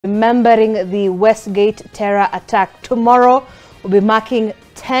Remembering the Westgate terror attack. Tomorrow will be marking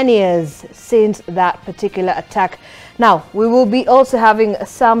 10 years since that particular attack. Now, we will be also having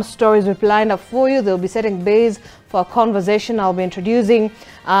some stories we've lined up for you. They'll be setting base for a conversation. I'll be introducing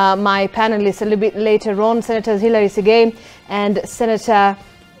my panelists a little bit later on, Senator Hilary Sigay and Senator...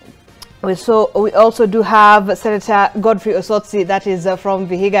 We also do have Senator Godfrey Osotsi, that is from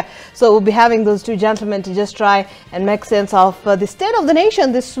Vihiga. So we'll be having those two gentlemen to just try and make sense of the state of the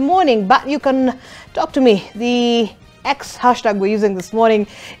nation this morning. But you can talk to me. The X hashtag we're using this morning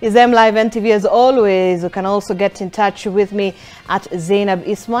is MLiveNTV as always. You can also get in touch with me at Zainab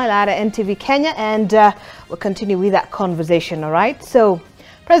Ismail at NTV Kenya, and we'll continue with that conversation, all right? So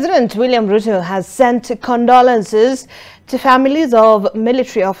President William Ruto has sent condolences to families of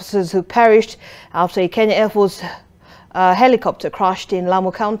military officers who perished after a Kenya Air Force helicopter crashed in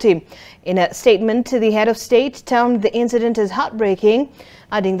Lamu County. In a statement, the head of state termed the incident as heartbreaking,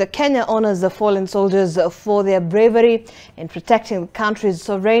 adding that Kenya honors the fallen soldiers for their bravery in protecting the country's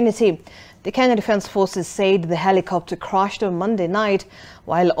sovereignty. The Kenya Defence Forces said the helicopter crashed on Monday night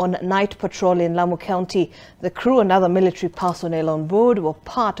while on night patrol in Lamu County. The crew and other military personnel on board were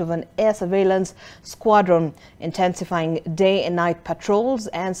part of an air surveillance squadron, intensifying day and night patrols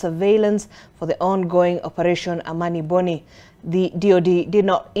and surveillance for the ongoing Operation Amani Boni. The DoD did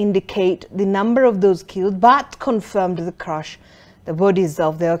not indicate the number of those killed, but confirmed the crash. The bodies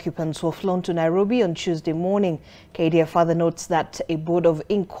of the occupants were flown to Nairobi on Tuesday morning. KDF further notes that a board of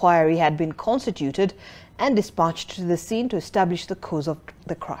inquiry had been constituted and dispatched to the scene to establish the cause of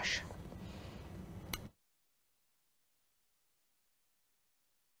the crash.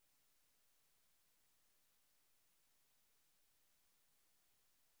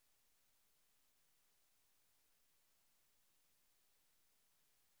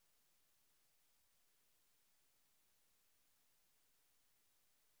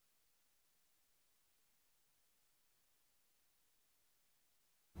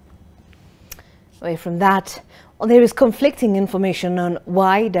 Away from that, there is conflicting information on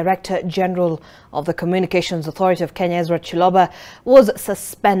why Director General of the Communications Authority of Kenya, Ezra Chiloba, was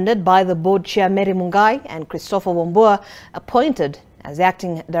suspended by the board chair Mary Mungai and Christopher Wambua appointed as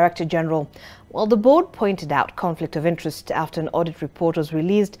acting Director General. Well, the board pointed out conflict of interest after an audit report was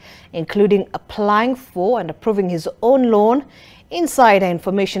released, including applying for and approving his own loan. Insider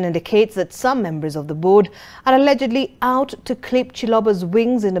information indicates that some members of the board are allegedly out to clip Chiloba's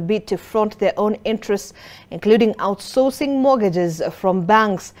wings in a bid to front their own interests, including outsourcing mortgages from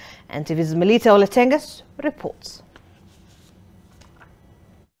banks. NTV's Melita Oletenges reports.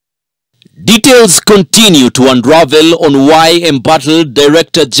 Details continue to unravel on why embattled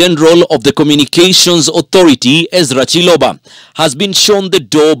Director General of the Communications Authority, Ezra Chiloba, has been shown the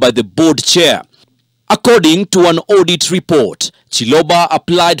door by the board chair. According to an audit report, Chiloba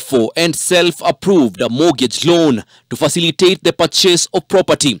applied for and self-approved a mortgage loan to facilitate the purchase of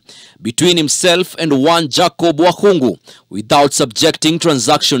property between himself and one Jacob Wakhungu without subjecting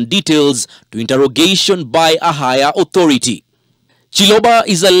transaction details to interrogation by a higher authority. Chiloba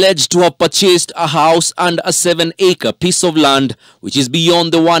is alleged to have purchased a house and a 7-acre piece of land which is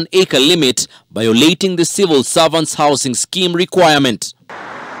beyond the 1-acre limit, violating the Civil Servants Housing Scheme requirement.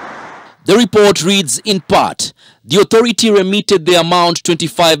 The report reads in part, the authority remitted the amount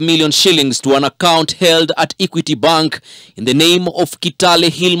 25 million shillings to an account held at Equity Bank in the name of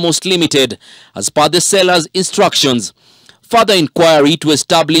Kitale Hillmost Limited as per the seller's instructions. Further inquiry to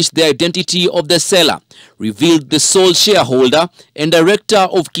establish the identity of the seller revealed the sole shareholder and director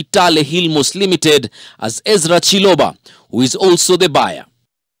of Kitale Hillmost Limited as Ezra Chiloba, who is also the buyer.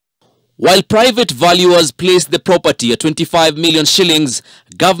 While private valuers placed the property at 25 million shillings,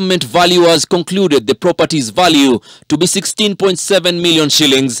 government valuers concluded the property's value to be 16.7 million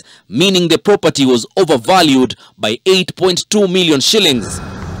shillings, meaning the property was overvalued by 8.2 million shillings.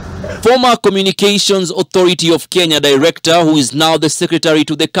 Former Communications Authority of Kenya Director, who is now the Secretary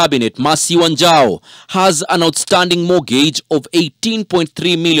to the Cabinet, Mercy Wanjao, has an outstanding mortgage of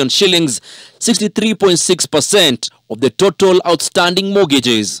 18.3 million shillings, 63.6% of the total outstanding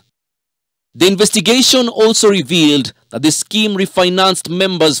mortgages. The investigation also revealed that the scheme refinanced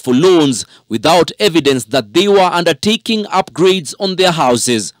members for loans without evidence that they were undertaking upgrades on their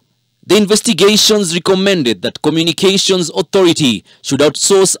houses. The investigations recommended that Communications Authority should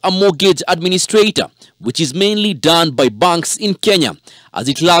outsource a mortgage administrator, which is mainly done by banks in Kenya, as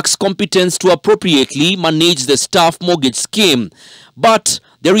it lacks competence to appropriately manage the staff mortgage scheme. But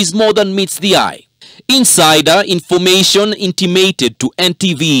there is more than meets the eye. Insider information intimated to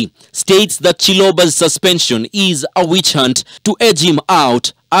NTV states that Chiloba's suspension is a witch hunt to edge him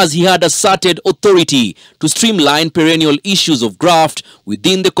out, as he had asserted authority to streamline perennial issues of graft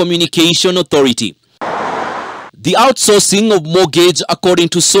within the Communication Authority. The outsourcing of mortgage, according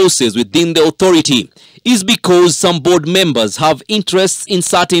to sources within the authority, is because some board members have interests in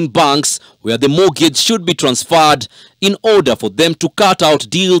certain banks where the mortgage should be transferred in order for them to cut out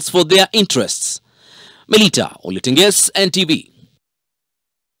deals for their interests. Melita Oletenges, NTV.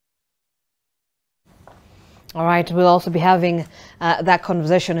 All right, we'll also be having that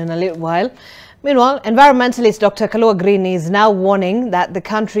conversation in a little while. Meanwhile, environmentalist Dr. Kalua Green is now warning that the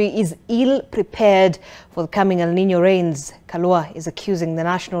country is ill-prepared for the coming El Niño rains. Kalua is accusing the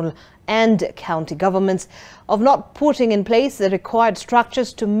national and county governments of not putting in place the required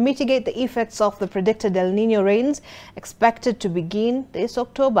structures to mitigate the effects of the predicted El Niño rains expected to begin this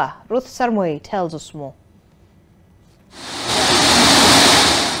October. Ruth Sarmoe tells us more.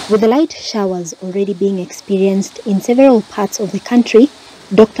 With the light showers already being experienced in several parts of the country,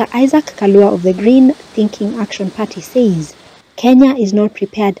 Dr. Isaac Kalua of the Green Thinking Action Party says Kenya is not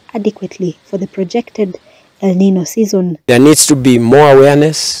prepared adequately for the projected El Niño season. There needs to be more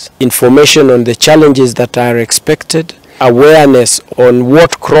awareness, information on the challenges that are expected, awareness on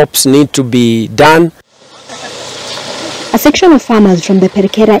what crops need to be done. A section of farmers from the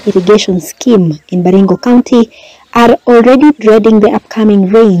Perikera irrigation scheme in Baringo County are already dreading the upcoming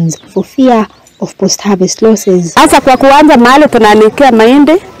rains for fear of post-harvest losses. Asa kwa kuanza mahali tunanikia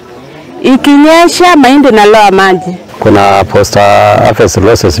mahindi, ikinyesha mahindi na loa maji. Kuna post-harvest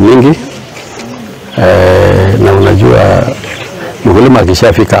losses mingi, na unajua mkulima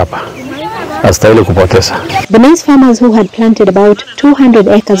akishafika hapa hastahili kupoteza. The maize farmers who had planted about 200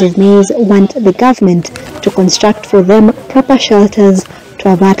 acres of maize want the government to construct for them proper shelters to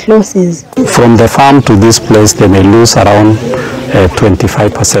avert losses. From the farm to this place, they may lose around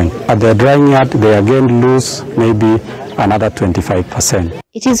 25%. At the drying yard, they again lose maybe another 25%.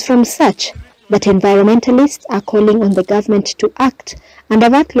 It is from such that environmentalists are calling on the government to act and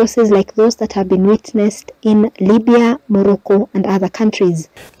avert losses like those that have been witnessed in Libya, Morocco, and other countries.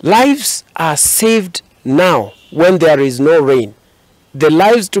 Lives are saved now when there is no rain. The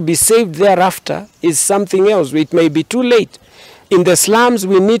lives to be saved thereafter is something else. It may be too late. In the slums,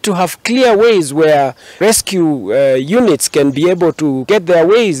 we need to have clear ways where rescue units can be able to get their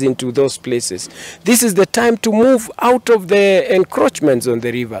ways into those places. This is the time to move out of the encroachments on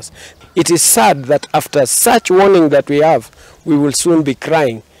the rivers. It is sad that after such warning that we have, we will soon be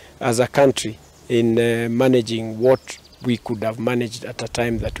crying as a country in managing what we could have managed at a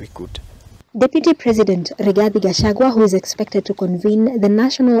time that we could. Deputy President Rigathi Gachagua, who is expected to convene the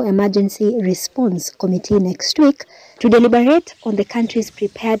National Emergency Response Committee next week to deliberate on the country's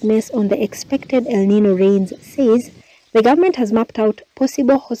preparedness on the expected El Niño rains, says the government has mapped out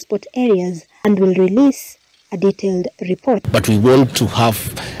possible hotspot areas and will release a detailed report. But we want to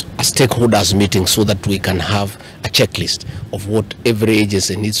have a stakeholders meeting so that we can have a checklist of what every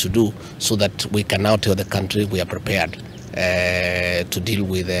agency needs to do so that we can now tell the country we are prepared to deal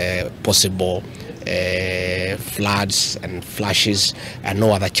with possible floods and flashes and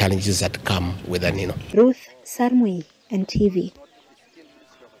no other challenges that come with El Niño. Ruth Sarmoe, NTV.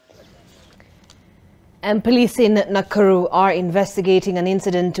 And police in Nakuru are investigating an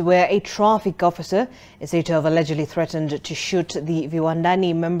incident where a traffic officer is said to have allegedly threatened to shoot the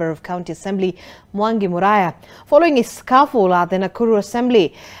Viwandani member of County Assembly, Mwangi Muraya, following a scuffle at the Nakuru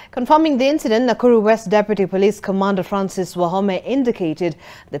Assembly. Confirming the incident, Nakuru West Deputy Police Commander Francis Wahome indicated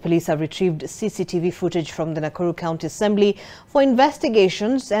the police have retrieved CCTV footage from the Nakuru County Assembly for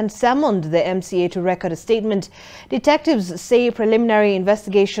investigations and summoned the MCA to record a statement. Detectives say preliminary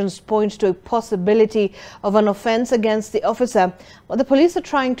investigations point to a possibility of an offence against the officer, but the police are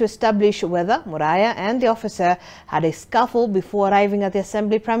trying to establish whether Muraya and the officer had a scuffle before arriving at the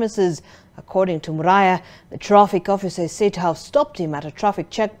assembly premises. According to Muraya, the traffic officer is said to have stopped him at a traffic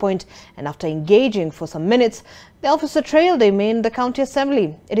checkpoint, and after engaging for some minutes, the officer trailed him in the county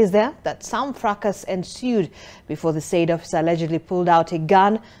assembly. It is there that some fracas ensued before the said officer allegedly pulled out a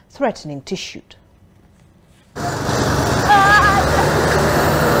gun, threatening to shoot.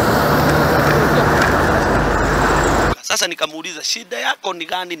 Sasa nikamuuliza shida yako ni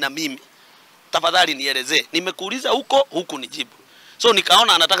gani na mimi? Tafadhali nielezee. Nimekuuliza huku nijibu. So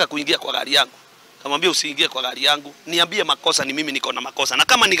nikaona anataka kuingia kwa gari yangu. Kamwambia usiingie kwa gari yangu. Niambie makosa ni mimi niko na makosa. Na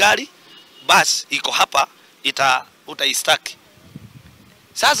kama ni gari basi iko hapa utaistaki.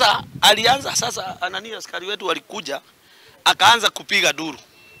 Sasa alianza askari wetu walikuja akaanza kupiga duru.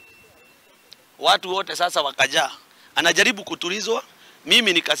 Watu wote sasa wakajaa. Anajaribu kutulizwa.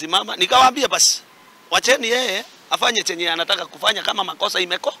 Mimi nikasimama nikawaambia basi Wacheni yeye afanye chenye anataka kufanya. Kama makosa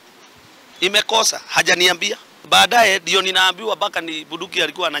imekosa hajaniambia, baadaye ndio ninaambiwa baka ni bunduki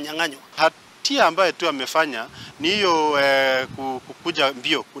alikuwa ananyang'anywa. Hatia ambayo tu amefanya ni hiyo kukuja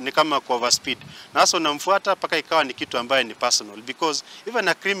mbio, ni kama kwa overspeed. Na sasa unamfuata paka ikawa ni kitu ambaye ni personal, because even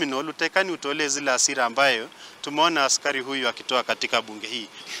a criminal utakani utolee zile hasira ambayo tumeona askari huyu akitoa katika bunge hii.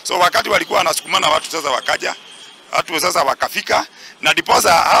 So wakati walikuwa wanasukumana watu, sasa wakaja watu, sasa wakafika na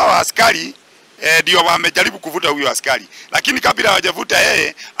diposa hawa askari ndio wamejaribu kuvuta huyo askari, lakini kabla hawajavuta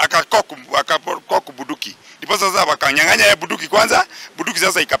yeye akakoku bunduki. Ndipo sasa wakanyang'anya yeye bunduki kwanza, bunduki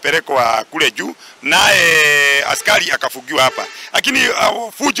sasa ikapelekwa kule juu, naye askari akafugiwa hapa. Lakini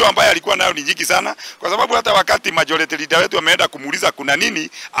fujo ambaye alikuwa nayo ni nyingi sana, kwa sababu hata wakati majority leader wetu ameenda kumuuliza kuna nini,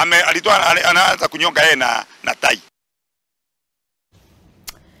 anaanza kunyonga yeye na tai.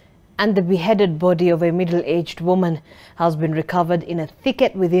 And the beheaded body of a middle-aged woman has been recovered in a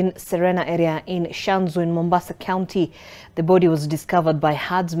thicket within Serena area in Shanzu in Mombasa County. The body was discovered by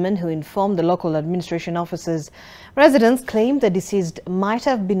herdsmen who informed the local administration officers. Residents claim the deceased might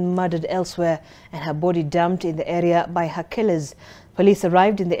have been murdered elsewhere and her body dumped in the area by her killers. Police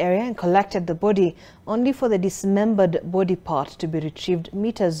arrived in the area and collected the body, only for the dismembered body part to be retrieved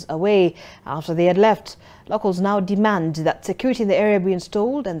meters away after they had left. Locals now demand that security in the area be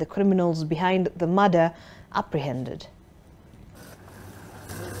installed and the criminals behind the murder apprehended.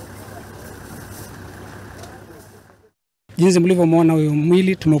 Jinsi mlivyomuona huyo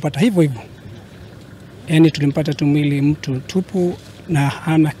mwili tumeupata hivyo hivyo. Yaani tulimpata tu mwili mtu tupu na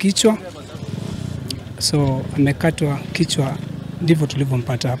hana kichwa. So amekatwa kichwa, ndivyo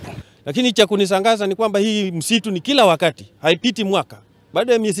tulivyompata hapo. Lakini cha kunisangaza ni kwamba hii msitu ni kila wakati, haipiti mwaka.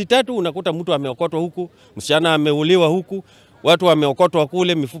 Baada ya miezi 3 unakuta mtu ameokotwa huku, msichana ameuliwa huku, watu wameokotwa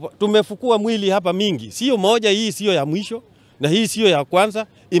kule, mifupa. Tumefukua mwili hapa mingi. Sio moja, hii sio ya mwisho na hii sio ya kwanza,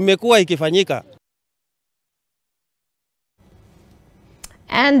 imekuwa ikifanyika.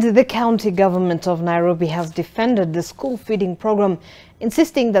 And the county government of Nairobi has defended the school feeding program,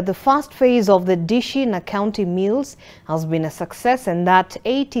 insisting that the first phase of the Dishi na County meals has been a success and that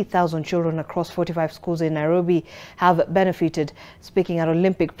 80,000 children across 45 schools in Nairobi have benefited. Speaking at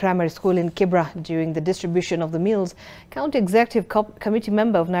Olympic Primary School in Kibra during the distribution of the meals, County Executive Committee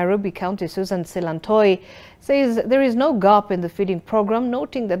member of Nairobi County, Susan Silantoi, says there is no gap in the feeding program,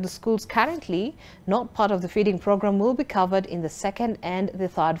 noting that the schools currently not part of the feeding program will be covered in the second and the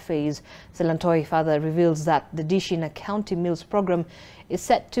third phase. Silantoi further reveals that the Dishi na County meals program is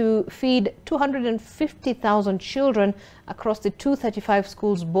set to feed 250,000 children across the 235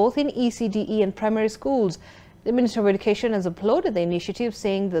 schools, both in ECDE and primary schools. The Minister of Education has applauded the initiative,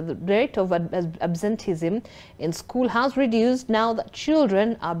 saying that the rate of absenteeism in school has reduced now that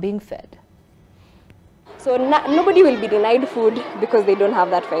children are being fed. So nobody will be denied food because they don't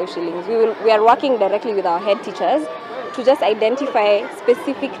have that 5 shillings. We are working directly with our head teachers to just identify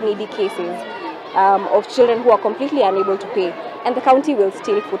specific needy cases of children who are completely unable to pay, and the county will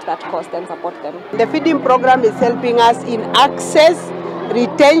still put that cost and support them. The feeding program is helping us in access,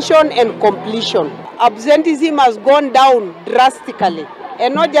 retention and completion. Absenteeism has gone down drastically,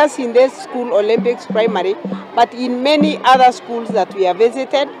 and not just in this school, Olympics Primary, but in many other schools that we have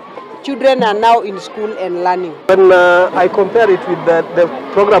visited. Children are now in school and learning. When I compare it with the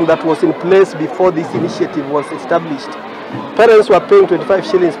program that was in place before this initiative was established, parents were paying 25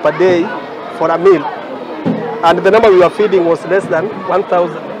 shillings per day for a meal, and the number we were feeding was less than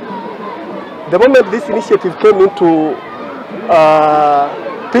 1,000. The moment this initiative came into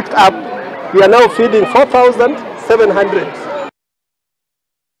picked up, we are now feeding 4,700.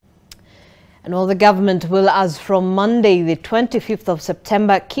 And while the government will, as from Monday, the 25th of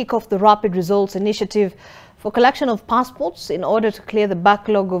September, kick off the Rapid Results Initiative for collection of passports in order to clear the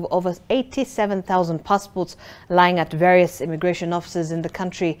backlog of over 87,000 passports lying at various immigration offices in the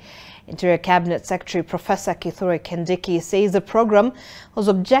country. Interior Cabinet Secretary Professor Kithure Kindiki says the program, whose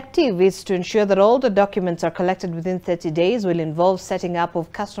objective is to ensure that all the documents are collected within 30 days, will involve setting up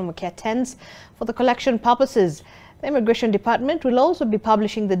of customer care tents for the collection purposes. The Immigration Department will also be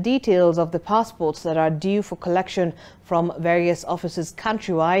publishing the details of the passports that are due for collection from various offices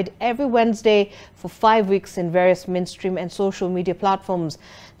countrywide every Wednesday for 5 weeks in various mainstream and social media platforms.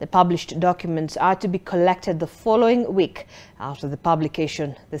 The published documents are to be collected the following week after the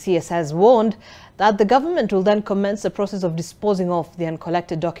publication. The CS has warned that the government will then commence the process of disposing of the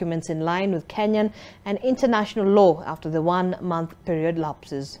uncollected documents in line with Kenyan and international law after the 1-month period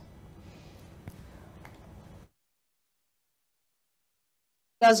lapses.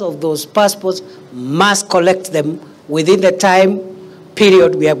 Of those passports must collect them within the time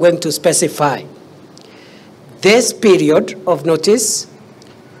period we are going to specify. This period of notice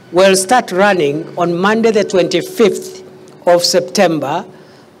will start running on Monday the 25th of September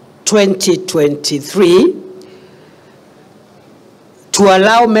 2023 to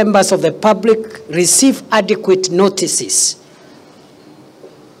allow members of the public receive adequate notices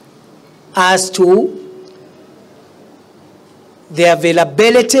as to the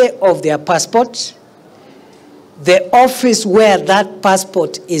availability of their passport, the office where that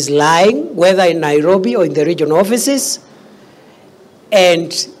passport is lying, whether in Nairobi or in the regional offices,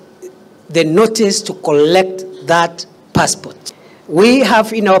 and the notice to collect that passport. We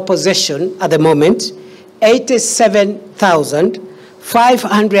have in our possession at the moment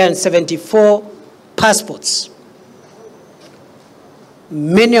 87,574 passports.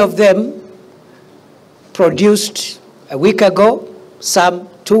 Many of them produced a week ago, some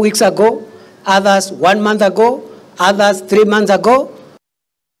 2 weeks ago, others 1 month ago, others 3 months ago.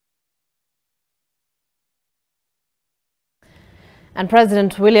 And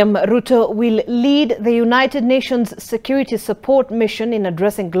President William Ruto will lead the United Nations Security Support Mission in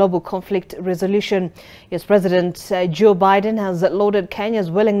addressing global conflict resolution. Yes, President Joe Biden has lauded Kenya's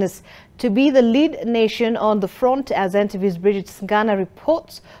willingness to be the lead nation on the front, as NTV's Bridget Sngana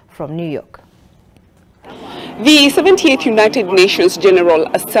reports from New York. The 78th United Nations General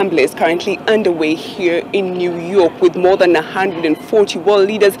Assembly is currently underway here in New York, with more than 140 world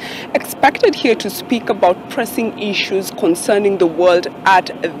leaders expected here to speak about pressing issues concerning the world at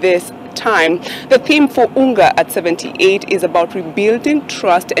this time. The theme for UNGA at 78 is about rebuilding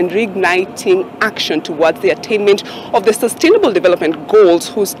trust and reigniting action towards the attainment of the Sustainable Development Goals,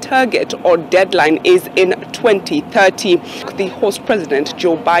 whose target or deadline is in 2030. The host president,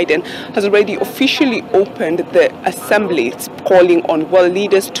 Joe Biden, has already officially opened the assembly, calling on world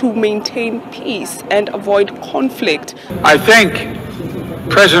leaders to maintain peace and avoid conflict. I thank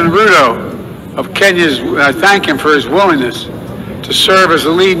President Ruto of Kenya. I thank him for his willingness to serve as the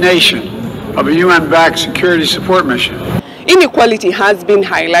lead nation of a UN-backed security support mission. Inequality has been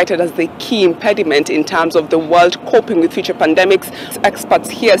highlighted as the key impediment in terms of the world coping with future pandemics. Experts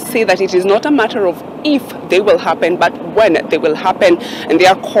here say that it is not a matter of if they will happen, but when they will happen. And they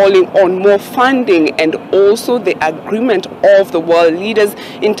are calling on more funding and also the agreement of the world leaders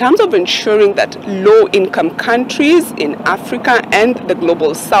in terms of ensuring that low-income countries in Africa and the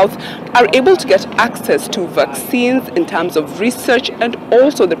global south are able to get access to vaccines in terms of research and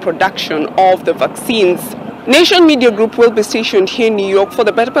also the production of the vaccines. Nation Media Group will be stationed here in New York for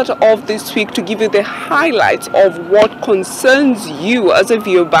the better part of this week to give you the highlights of what concerns you as a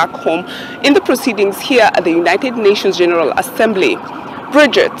viewer back home in the proceedings here at the United Nations General Assembly.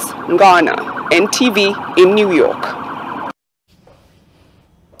 Bridget Sngana, NTV in New York.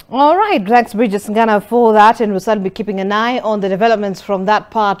 All right, thanks Bridget Sngana for that, and we'll certainly be keeping an eye on the developments from that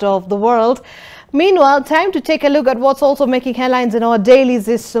part of the world. Meanwhile, time to take a look at what's also making headlines in our dailies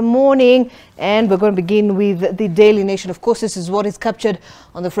this morning. And we're going to begin with the Daily Nation. Of course, this is what is captured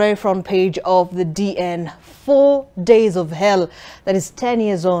on the very front page of the DN. 4 days of hell. That is 10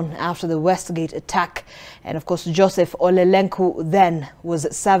 years on after the Westgate attack. And of course, Joseph Olelenku then was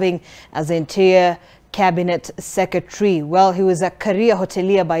serving as the Interior Cabinet Secretary. Well, he was a career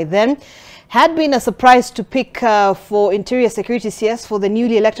hotelier by then. Had been a surprise to pick for Interior Security CS for the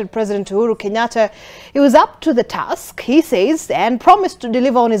newly elected President Uhuru Kenyatta. He was up to the task, he says, and promised to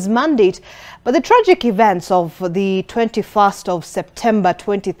deliver on his mandate. But the tragic events of the 21st of September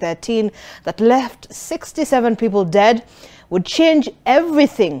 2013 that left 67 people dead would change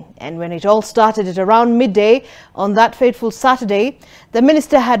everything. And when it all started at around midday on that fateful Saturday, the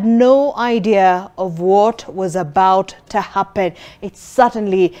minister had no idea of what was about to happen. It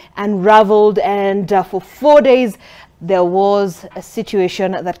suddenly unraveled, and for 4 days, there was a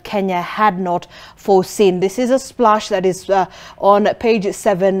situation that Kenya had not foreseen. This is a splash that is on page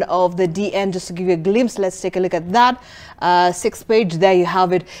 7 of the DN. Just to give you a glimpse, let's take a look at that. 6th page, there you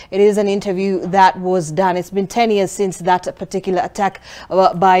have it. It is an interview that was done. It's been 10 years since that particular attack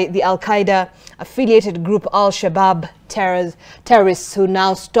by the Al-Qaeda affiliated group Al-Shabaab terrorists who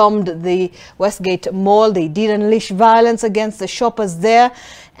now stormed the Westgate Mall. They did unleash violence against the shoppers there.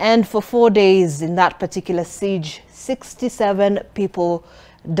 And for 4 days in that particular siege, 67 people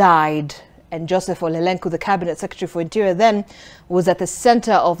died. And Joseph Olelenku, the Cabinet Secretary for Interior then, was at the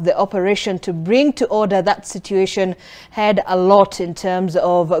center of the operation to bring to order that situation. Had a lot in terms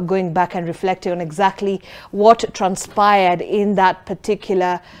of going back and reflecting on exactly what transpired in that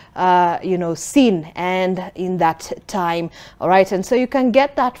particular scene and in that time. All right, and so you can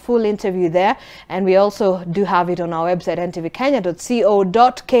get that full interview there, and we also do have it on our website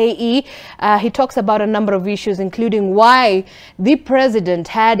ntvkenya.co.ke. He talks about a number of issues, including why the president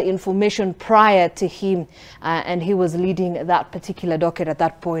had information prior to him and he was leading that particular particular docket at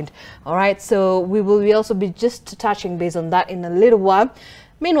that point. All right, so we will also be just touching base on that in a little while.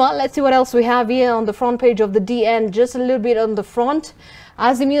 Meanwhile, let's see what else we have here on the front page of the DN. Just a little bit on the front.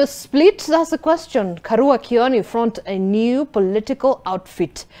 Azimio split, that's the question. Karua Kioni front a new political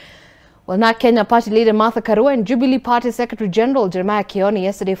outfit. Well, now Kenya Party leader Martha Karua and Jubilee Party Secretary General Jeremiah Kioni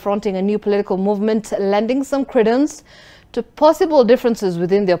yesterday fronting a new political movement, lending some credence to possible differences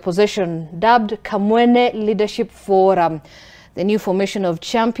within the opposition, dubbed Kamwene Leadership Forum. The new formation of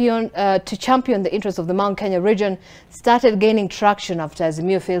champion the interests of the Mount Kenya region started gaining traction after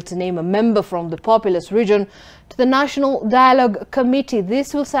Azimio failed to name a member from the populous region to the National Dialogue Committee.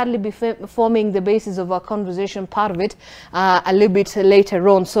 This will sadly be forming the basis of our conversation, part of it, a little bit later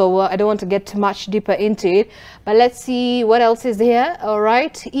on. So I don't want to get too much deeper into it, but let's see what else is here. All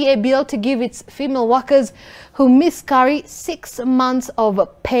right, EABL to give its female workers who miscarry 6 months of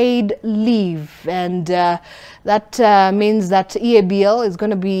paid leave, and that means that EABL is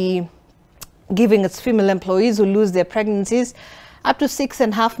going to be giving its female employees who lose their pregnancies up to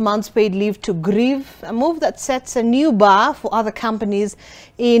 6.5 months paid leave to grieve, a move that sets a new bar for other companies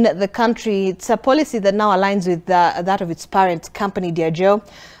in the country. It's a policy that now aligns with that of its parent company, Diageo,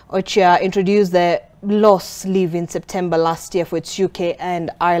 which introduced the loss leave in September last year for its UK and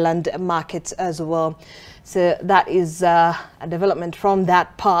Ireland markets as well. So that is a development from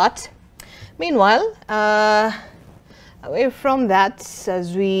that part. Meanwhile, away from that,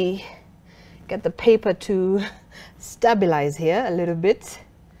 as we get the paper to stabilize here a little bit.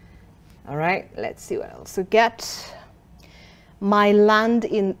 All right, let's see what else we get. My Land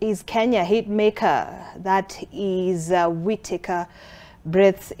is Kenya hit maker. That is Whittaker.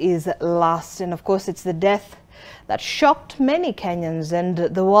 Breath is last. And of course, it's the death that shocked many Kenyans and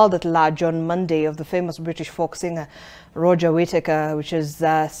the world at large on Monday of the famous British folk singer Roger Whittaker, which has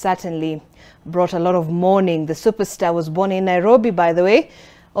certainly brought a lot of mourning. The superstar was born in Nairobi, by the way,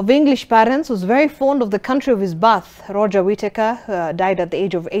 of English parents, was very fond of the country of his birth. Roger Whittaker died at the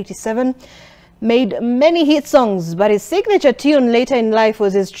age of 87, made many hit songs, but his signature tune later in life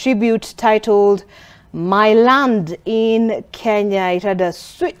was his tribute titled My Land in Kenya. It had a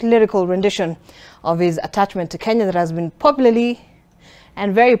sweet lyrical rendition of his attachment to Kenya that has been popularly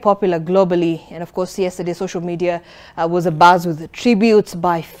and very popular globally. And of course, yesterday social media was abuzz with tributes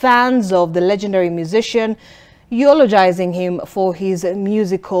by fans of the legendary musician, eulogizing him for his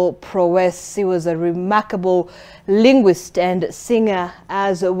musical prowess. He was a remarkable linguist and singer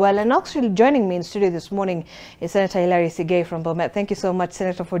as well. And actually joining me in studio this morning is Senator Hilary Sigei from Bomet. Thank you so much,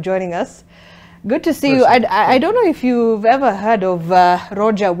 Senator, for joining us. Good to see you. I don't know if you've ever heard of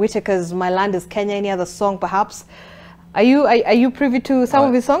Roger Whittaker's My Land is Kenya, any other song perhaps? Are you privy to some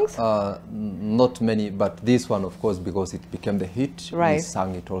of his songs? Not many, but this one, of course, because it became the hit. Right. We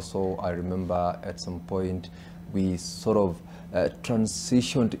sang it also. I remember at some point we sort of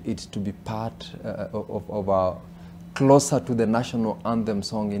transitioned it to be part of our closer to the national anthem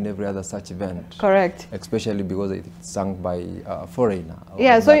song in every other such event. Correct. Especially because it's sung by a foreigner.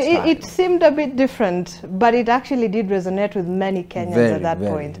 Yeah, so it seemed a bit different, but it actually did resonate with many Kenyans at that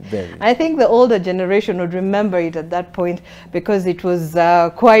point. I think the older generation would remember it at that point because it was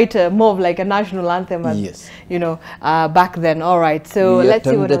quite more of like a national anthem, you know, back then. All right, so let's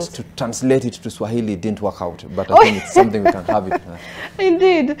see what else. To translate it to Swahili, it didn't work out, but I think it's something we can have it.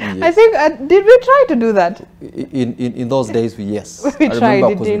 Indeed. Yes. I think, did we try to do that? In those days, yes. We I tried, remember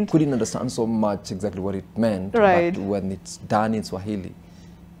because we didn't. couldn't understand so much exactly what it meant. Right. But when it's done in Swahili,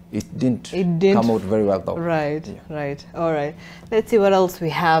 it didn't come out very well though. Right, right. All right. Let's see what else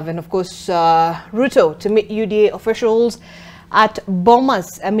we have. And of course, Ruto to meet UDA officials at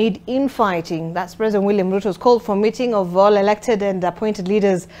Bomas amid infighting. That's President William Ruto's call for meeting of all elected and appointed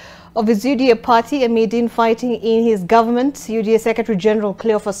leaders of his UDA party amid infighting in his government. UDA Secretary General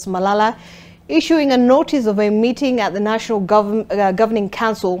Cleophas Malala issuing a notice of a meeting at the National Governing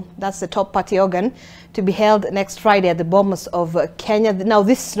Council, that's the top party organ, to be held next Friday at the Bomas of Kenya. Now,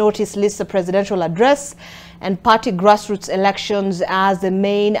 this notice lists a presidential address and party grassroots elections as the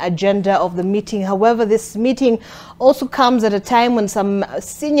main agenda of the meeting. However, this meeting also comes at a time when some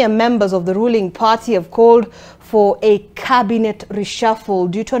senior members of the ruling party have called for a cabinet reshuffle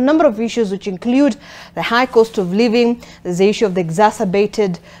due to a number of issues which include the high cost of living, there's the issue of the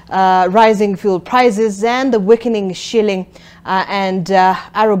exacerbated rising fuel prices and the weakening shilling and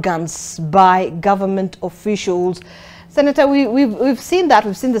arrogance by government officials. Senator, we've seen that.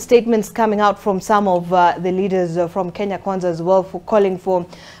 We've seen the statements coming out from some of the leaders from Kenya Kwanza as well for calling for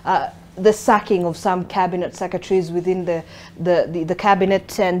the sacking of some cabinet secretaries within the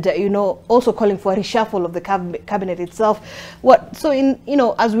cabinet, and you know, also calling for a reshuffle of the cabinet itself. So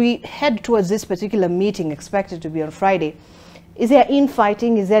as we head towards this particular meeting expected to be on Friday, Is there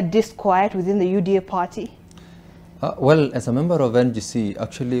infighting? Is there disquiet within the UDA party? Well, as a member of NGC,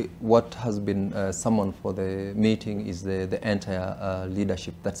 actually what has been summoned for the meeting is the entire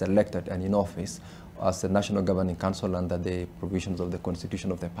leadership that's elected and in office as the National Governing Council under the provisions of the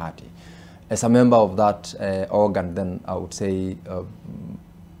constitution of the party. As a member of that organ, then I would say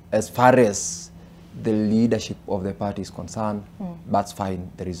as far as the leadership of the party is concerned, that's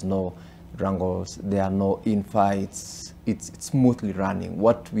fine. There is no wrangles, there are no infights. It's smoothly running.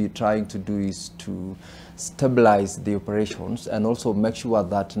 What we're trying to do is to stabilize the operations and also make sure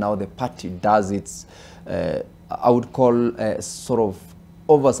that now the party does its, I would call a sort of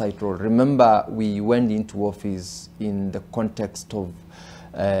oversight role. Remember, we went into office in the context of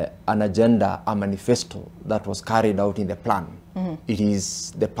an agenda, a manifesto that was carried out in the plan. It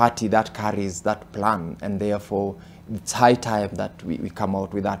is the party that carries that plan, and therefore it's high time that we come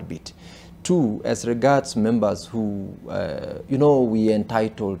out with that bit. Two, as regards members who, you know, we are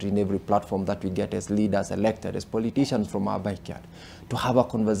entitled in every platform that we get as leaders elected, as politicians from our backyard, to have a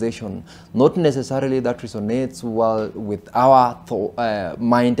conversation, not necessarily that resonates well with our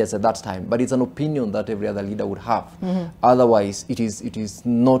mind as at that time, but it's an opinion that every other leader would have. Otherwise, it is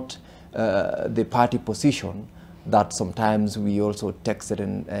not the party position that sometimes we also take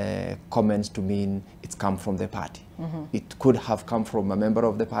certain comments to mean it's come from the party. It could have come from a member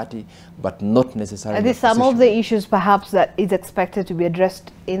of the party, but not necessarily. Are these some of the issues perhaps that is expected to be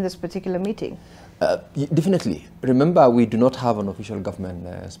addressed in this particular meeting? Definitely. Remember, we do not have an official government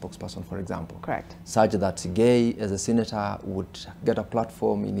spokesperson, for example. Correct. Such that Gay, as a senator, would get a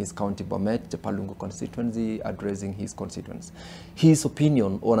platform in his county Bomet, the Palungu constituency, addressing his constituents. His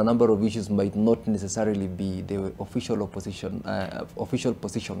opinion on a number of issues might not necessarily be the official opposition, official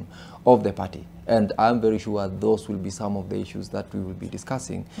position of the party. And I'm very sure those will be some of the issues that we will be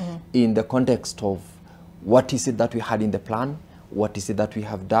discussing in the context of what is it that we had in the plan, what is it that we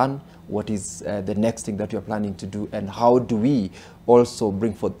have done, what is the next thing that we are planning to do, and how do we also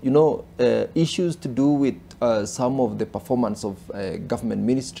bring forth, you know, issues to do with some of the performance of government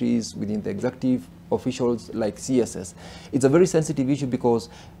ministries within the executive officials like CSS. It's a very sensitive issue because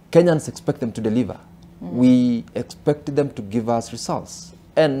Kenyans expect them to deliver. We expect them to give us results.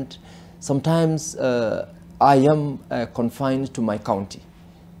 And sometimes I am confined to my county.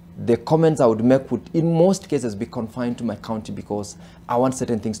 The comments I would make would, in most cases, be confined to my county because I want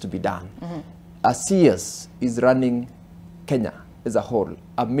certain things to be done. A CS is running Kenya as a whole.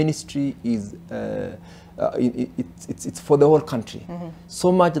 A ministry is, it's for the whole country.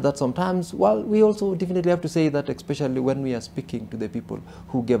 So much that sometimes, well, we also definitely have to say that, especially when we are speaking to the people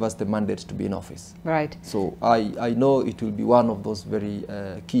who gave us the mandate to be in office. Right. So I know it will be one of those very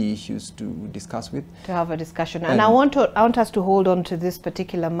key issues to discuss with. To have a discussion. And I want us to hold on to this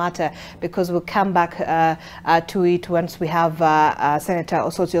particular matter because we'll come back to it once we have Senator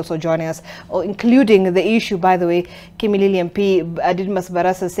Osotsi also joining us, including the issue, by the way, Kimilili MP Didmas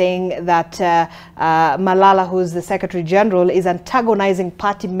Barasa saying that Malala, who is the Secretary General, is antagonizing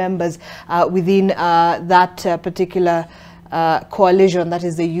party members within that particular coalition, that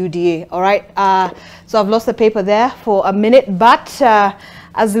is the UDA. All right. So I've lost the paper there for a minute, but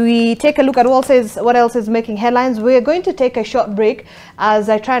as we take a look at what else is making headlines, we're going to take a short break as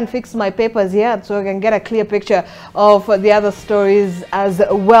I try and fix my papers here so I can get a clear picture of the other stories as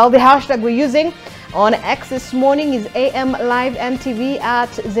well. The hashtag we're using on X this morning is AM Live NTV,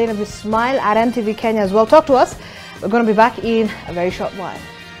 at Zainab Ismail, at NTV Kenya as well. Talk to us. We're going to be back in a very short while.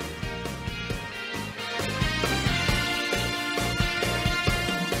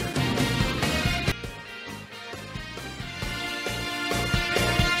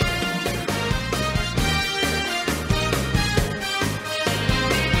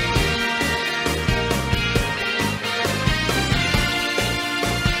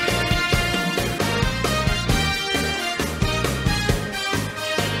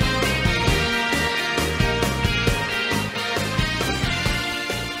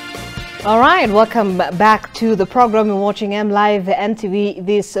 All right, welcome back to the program. You're watching M Live NTV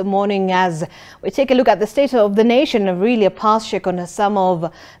this morning as we take a look at the state of the nation, and really a pulse check on some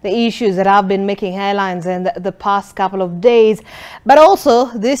of the issues that have been making headlines in the past couple of days. But also,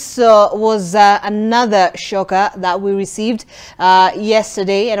 this was another shocker that we received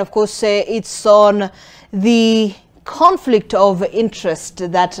yesterday, and of course, it's on the conflict of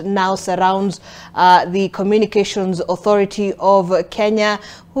interest that now surrounds the Communications Authority of Kenya,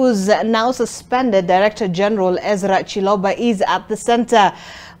 who's now suspended Director General Ezra Chiloba is at the center.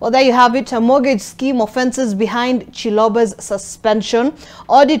 Well, there you have it. Mortgage scheme offences behind Chiloba's suspension.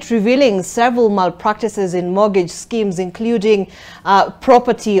 Audit revealing several malpractices in mortgage schemes, including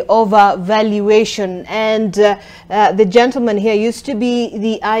property overvaluation. And the gentleman here used to be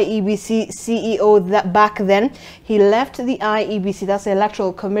the IEBC CEO back then. He left the IEBC, that's the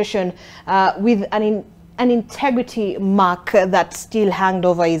Electoral Commission, with an integrity mark that still hanged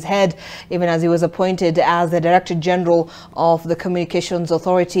over his head, even as he was appointed as the Director General of the Communications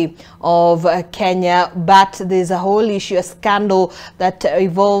Authority of Kenya. But there's a whole issue, a scandal that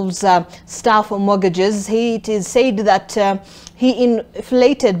involves staff mortgages. It is said that he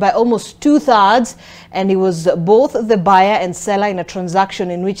inflated by almost 2/3, and he was both the buyer and seller in a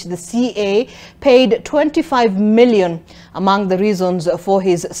transaction in which the CA paid 25 million. Among the reasons for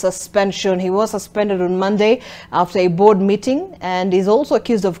his suspension, he was suspended on Monday after a board meeting, and is also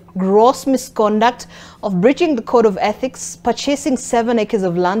accused of gross misconduct, of breaching the code of ethics, purchasing 7 acres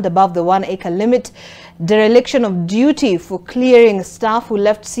of land above the 1 acre limit, dereliction of duty for clearing staff who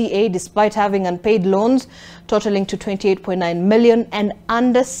left CA despite having unpaid loans totaling to 28.9 million, and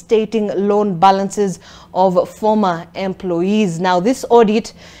understating loan balances of former employees. Now, this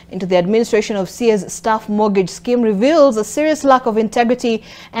audit into the administration of CA's staff mortgage scheme reveals a serious lack of integrity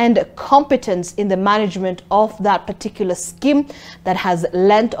and competence in the management of that particular scheme that has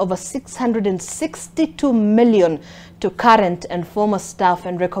lent over 662 million to current and former staff,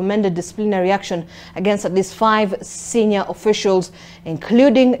 and recommended disciplinary action against at least 5 senior officials,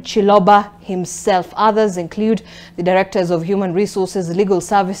 including Chiloba himself. Others include the directors of Human Resources, Legal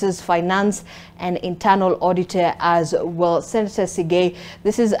Services, Finance, and Internal Auditor as well. Senator Sigei,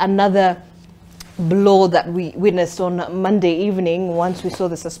 this is another blow that we witnessed on Monday evening once we saw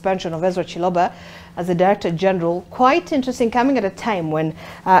the suspension of Ezra Chiloba as the Director General. Quite interesting, coming at a time when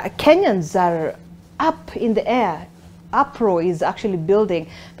Kenyans are up in the air. Uproar is actually building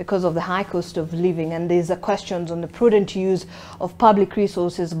because of the high cost of living, and there's questions on the prudent use of public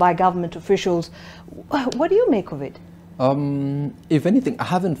resources by government officials. What do you make of it? If anything, I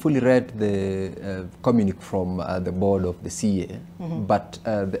haven't fully read the communique from the board of the CA, but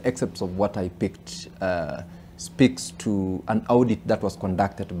the excerpts of what I picked speaks to an audit that was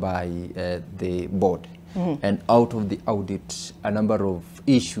conducted by the board. And out of the audit, a number of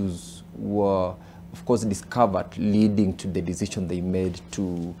issues were, of course, discovered, leading to the decision they made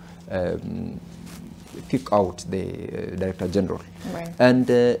to kick out the Director General. Right. And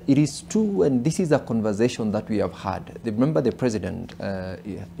it is true, and this is a conversation that we have had. Remember, the President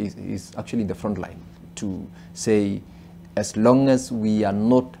is actually in the front line to say, as long as we are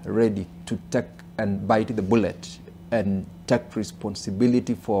not ready to take and bite the bullet and take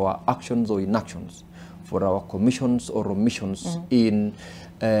responsibility for our actions or inactions, for our commissions or omissions in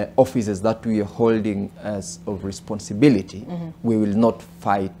offices that we are holding as of responsibility, we will not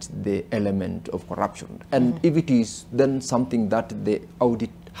fight the element of corruption. And if it is then something that the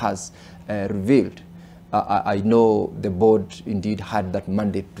audit has revealed, I know the board indeed had that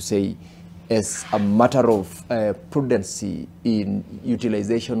mandate to say, as a matter of prudency in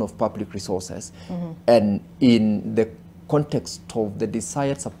utilization of public resources, and in the context of the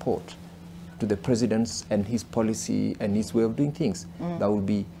desired support to the president and his policy and his way of doing things, that would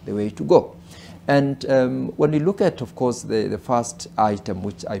be the way to go. And when we look at, of course, the first item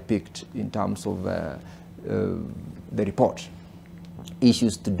which I picked in terms of the report,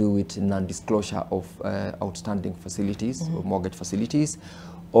 issues to do with non-disclosure of outstanding facilities or mortgage facilities,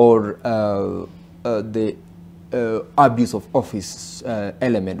 or the abuse of office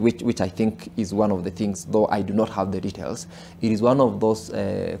element, which I think is one of the things, though I do not have the details. It is one of those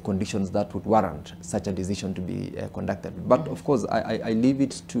conditions that would warrant such a decision to be conducted. But of course, I leave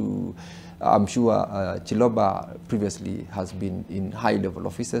it to, I'm sure Chiloba previously has been in high-level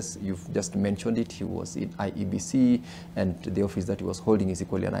offices. You've just mentioned it. He was in IEBC, and the office that he was holding is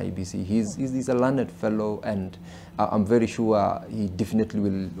equally an IEBC. He's a learned fellow, and I'm very sure he definitely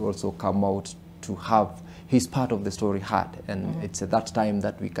will also come out to have his part of the story had, and it's at that time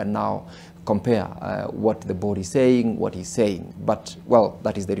that we can now compare what the board is saying, what he's saying. But, well,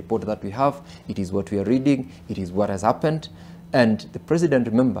 that is the report that we have. It is what we are reading. It is what has happened. And the president,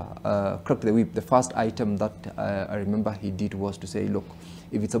 remember, cracked the whip. The first item that I remember he did was to say, look,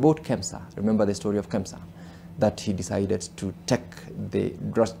 if it's about KEMSA, remember the story of KEMSA, that he decided to take the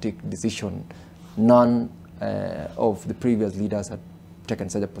drastic decision. None of the previous leaders had taken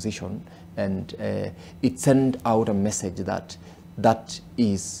such a position, and it sent out a message that that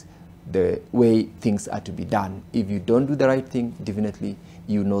is the way things are to be done. If you don't do the right thing, definitely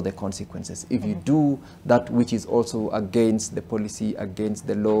you know the consequences. If you do that which is also against the policy, against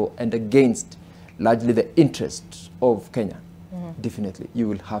the law, and against largely the interests of Kenya, definitely you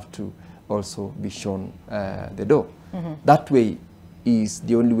will have to also be shown the door. That way is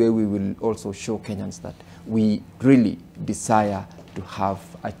the only way we will also show Kenyans that we really desire to have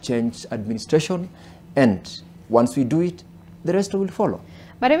a change administration, and once we do it, the rest will follow.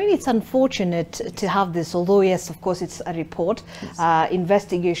 But I mean, it's unfortunate to have this, although yes, of course, it's a report. Yes.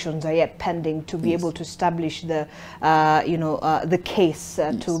 Investigations are yet pending to be able to establish the, the case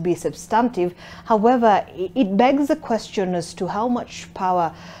to be substantive. However, it begs the question as to how much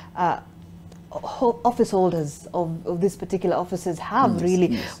power office holders of these particular offices have,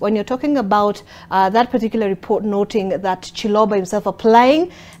 really. When you're talking about that particular report noting that Chiloba himself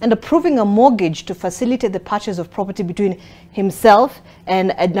applying and approving a mortgage to facilitate the purchase of property between himself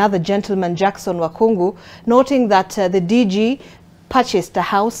and another gentleman, Jackson Wakungu, noting that the DG purchased a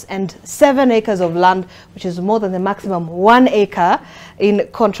house and 7 acres of land, which is more than the maximum 1 acre, in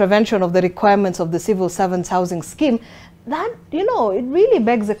contravention of the requirements of the Civil Servants Housing Scheme. That, it really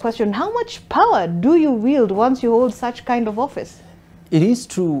begs the question, how much power do you wield once you hold such kind of office? It is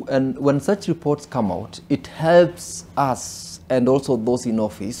true, and when such reports come out, it helps us and also those in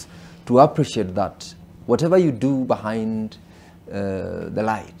office to appreciate that whatever you do behind the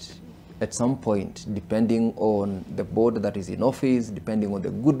light, at some point, depending on the board that is in office, depending on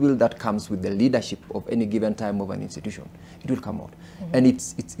the goodwill that comes with the leadership of any given time of an institution, it will come out. And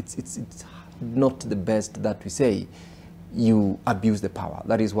it's not the best that we say you abuse the power.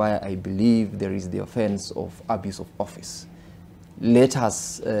 That is why I believe there is the offense of abuse of office. Let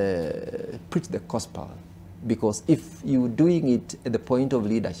us preach the gospel, because if you're doing it at the point of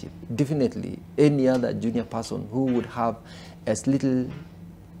leadership, definitely any other junior person who would have as little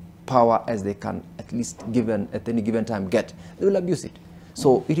power as they can at least at any given time get, they will abuse it.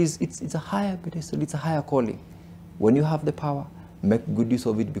 So it's a higher pedestal, it's a higher calling. When you have the power, make good use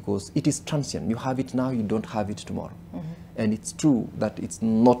of it, because it is transient. You have it now, you don't have it tomorrow. And it's true that it's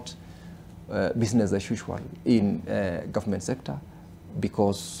not business as usual in government sector,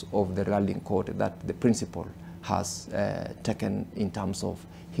 because of the rallying code that the principal has taken in terms of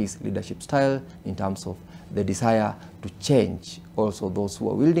his leadership style, in terms of the desire to change also those who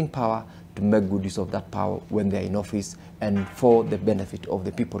are wielding power, to make good use of that power when they are in office and for the benefit of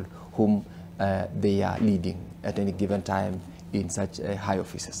the people whom they are leading at any given time in such high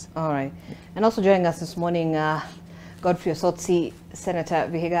offices. All right. And also joining us this morning, Godfrey Osotsi, Senator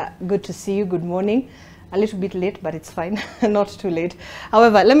Vihiga. Good to see you. Good morning. A little bit late, but it's fine. Not too late.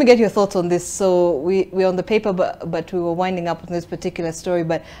 However, let me get your thoughts on this. So we're on the paper, but we were winding up on this particular story,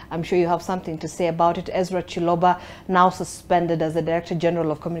 but I'm sure you have something to say about it. Ezra Chiloba, now suspended as the Director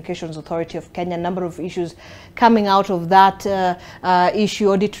General of Communications Authority of Kenya. A number of issues coming out of that issue,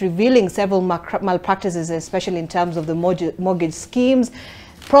 audit revealing several malpractices, especially in terms of the mortgage schemes.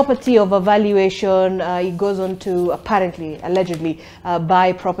 Property of evaluation, it goes on to allegedly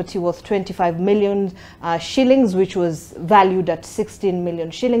buy property worth 25 million shillings, which was valued at 16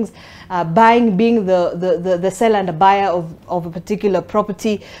 million shillings. Buying being the seller and the buyer of a particular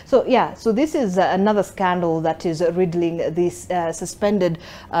property. So yeah, so this is another scandal that is riddling this suspended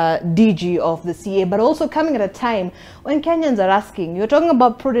DG of the CA, but also coming at a time when Kenyans are asking, you're talking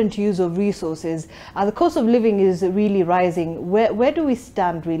about prudent use of resources. The cost of living is really rising. Where do we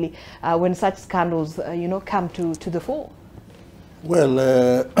stand really when such scandals come to the fore? Well,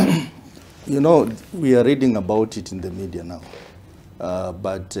 we are reading about it in the media now,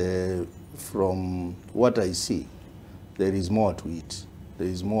 but from what I see, there is more to it. There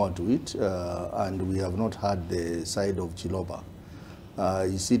is more to it, and we have not heard the side of Chiloba.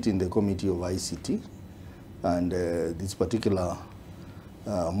 You sit in the committee of ICT, and this particular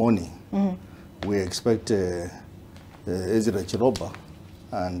morning, we expect Ezra Chiloba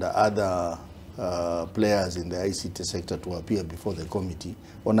and other players in the ICT sector to appear before the committee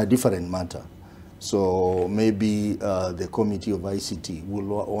on a different matter. So maybe the committee of ICT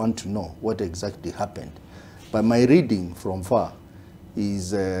will want to know what exactly happened. But my reading from far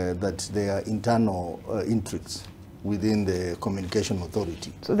is that there are internal intrigues within the communication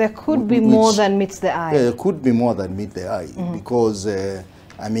authority. So there could be more than meets the eye. There could be more than meets the eye, because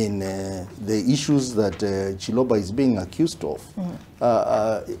I mean, the issues that Chiloba is being accused of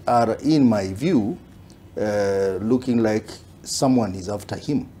are, in my view, looking like someone is after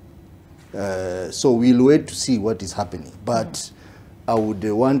him. So we'll wait to see what is happening. But I would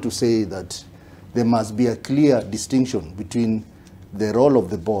want to say that there must be a clear distinction between the role of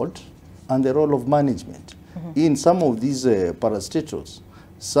the board and the role of management. In some of these parastatals,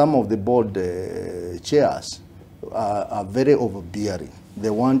 some of the board chairs are very overbearing. They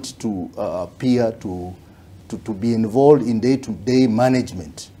want to appear to be involved in day-to-day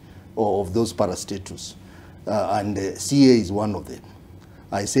management of those parastatals. and CA is one of them.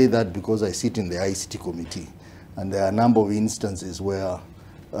 I say that because I sit in the ICT committee, and there are a number of instances where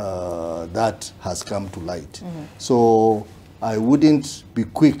that has come to light. So I wouldn't be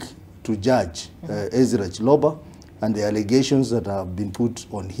quick to judge Ezra Chiloba and the allegations that have been put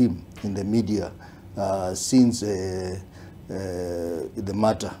on him in the media since the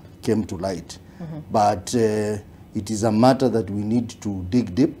matter came to light. But it is a matter that we need to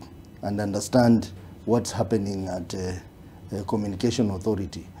dig deep and understand what's happening at Communication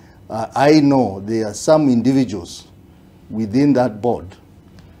Authority. I know there are some individuals within that board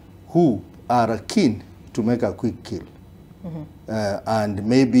who are keen to make a quick kill. And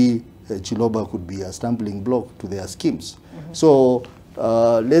maybe Chiloba could be a stumbling block to their schemes. So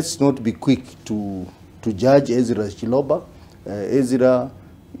let's not be quick to judge Ezra Chiloba. Ezra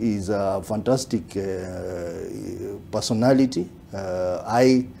is a fantastic personality.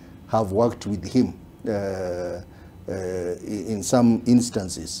 I have worked with him in some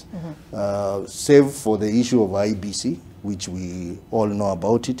instances, save for the issue of IBC, which we all know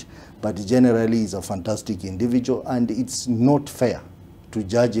about it, but generally he's a fantastic individual, and it's not fair to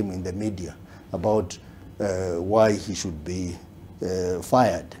judge him in the media about why he should be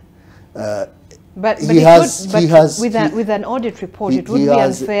fired. But with an audit report, it would be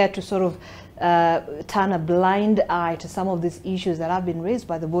unfair to sort of turn a blind eye to some of these issues that have been raised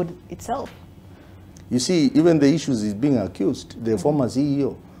by the board itself. You see, even the issues is being accused. The former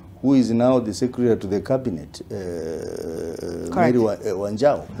CEO, who is now the secretary to the cabinet, Mary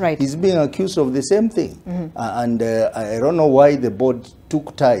Wanjao, is being accused of the same thing. And I don't know why the board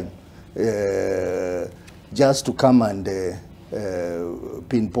took time just to come and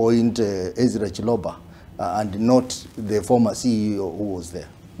pinpoint Ezra Chiloba and not the former CEO who was there.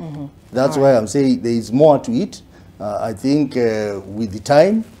 That's why I'm saying there is more to it. I think with the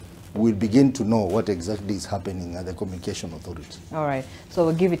time, we'll begin to know what exactly is happening at the Communication Authority. All right, so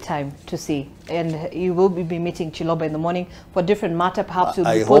we'll give it time to see. And you will be meeting Chiloba in the morning for a different matter, perhaps you'll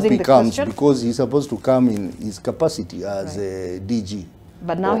be posing the question? I hope he comes, because he's supposed to come in his capacity as a DG.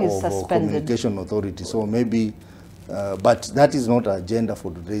 But now he's suspended. Communication Authority, so maybe, but that is not an agenda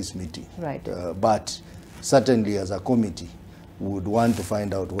for today's meeting. Right. But certainly as a committee, we would want to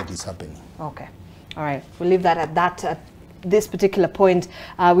find out what is happening. Okay, all right, we'll leave that at that. This particular point,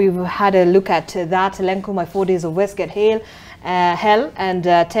 we've had a look at that, Lenko, my 4 days of Westgate hell, and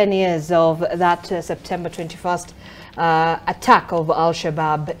 10 years of that September 21st attack of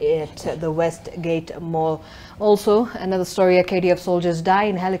Al-Shabaab at the Westgate Mall. Also, another story, KDF soldiers die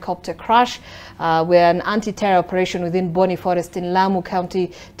in helicopter crash, where an anti-terror operation within Boni Forest in Lamu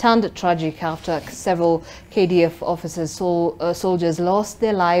County turned tragic after several KDF officers, soldiers lost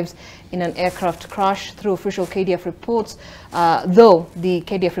their lives in an aircraft crash. Through official KDF reports, though the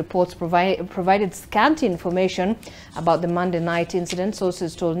KDF reports provided scanty information about the Monday night incident.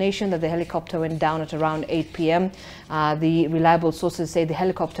 Sources told Nation that the helicopter went down at around 8 p.m. The reliable sources say the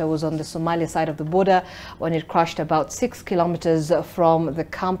helicopter was on the Somalia side of the border when it crashed about 6 kilometers from the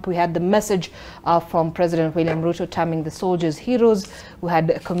camp. We had the message from President William Ruto terming the soldiers heroes who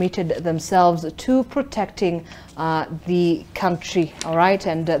had committed themselves to protecting the country. All right,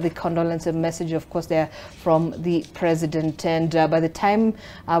 and the condolence message, of course, there from the president. And by the time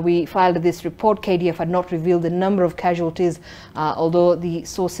we filed this report, KDF had not revealed the number of casualties, although the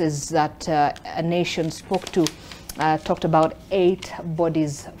sources that a Nation spoke to talked about 8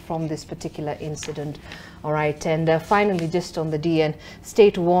 bodies from this particular incident. All right, and finally, just on the DN,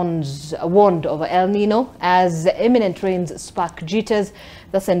 state warned of El Nino as imminent rains spark jitters.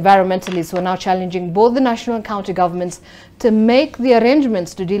 Thus, environmentalists were now challenging both the national and county governments to make the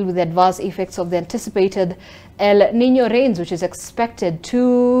arrangements to deal with the adverse effects of the anticipated El Nino rains, which is expected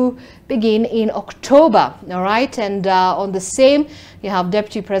to begin in October. All right, and on the same, you have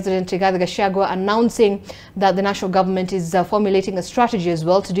Deputy President Rigathi Gachagua announcing that the national government is formulating a strategy as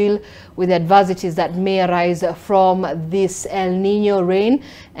well to deal with the adversities that may arise from this El Nino rain.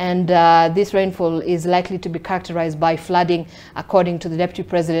 And this rainfall is likely to be characterized by flooding, according to the Deputy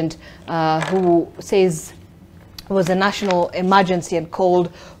President, who says it was a national emergency and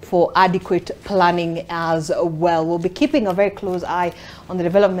called for adequate planning as well. We'll be keeping a very close eye on the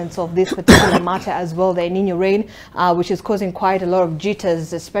developments of this particular matter as well, the El Nino rain, which is causing quite a lot of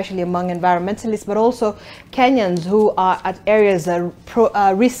jitters, especially among environmentalists, but also Kenyans who are at areas who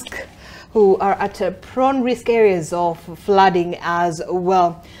are at prone risk areas of flooding as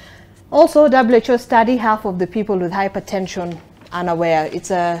well. Also, WHO study, half of the people with hypertension unaware.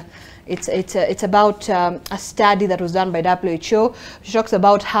 It's about a study that was done by WHO, which talks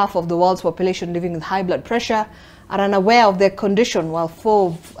about half of the world's population living with high blood pressure are unaware of their condition, while 4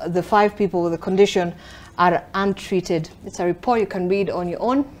 of the 5 people with the condition are untreated. It's a report you can read on your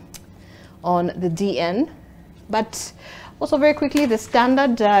own on the DN. But also very quickly, the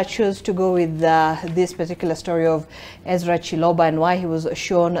Standard chose to go with this particular story of Ezra Chiloba and why he was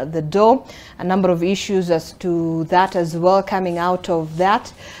shown the door. A number of issues as to that as well coming out of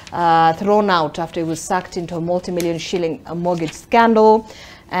that. Thrown out after he was sucked into a multi-million shilling mortgage scandal.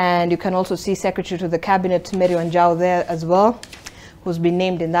 And you can also see Secretary to the Cabinet, Mary Wanjau, there as well, who's been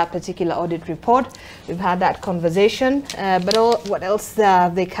named in that particular audit report. We've had that conversation. But what else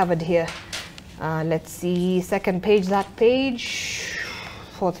have they covered here? Let's see, second page, that page,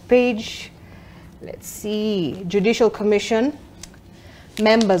 fourth page. Let's see, Judicial Commission,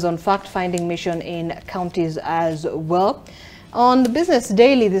 members on fact-finding mission in counties as well. On the Business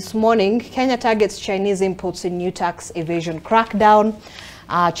Daily this morning, Kenya targets Chinese imports in new tax evasion crackdown.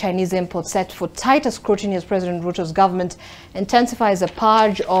 Chinese imports set for tighter scrutiny as President Ruto's government intensifies a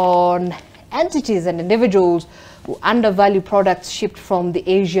purge on entities and individuals who undervalue products shipped from the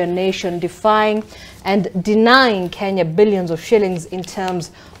Asian nation, defying and denying Kenya billions of shillings in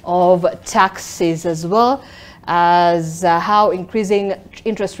terms of taxes, as well as how increasing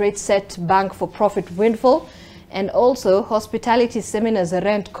interest rates set bank for profit windfall, and also hospitality seminars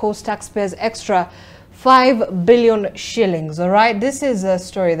rent cost taxpayers extra 5 billion shillings. All right, this is a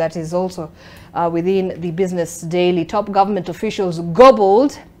story that is also within the Business Daily. Top government officials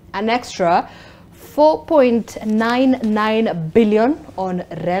gobbled an extra 4.99 billion on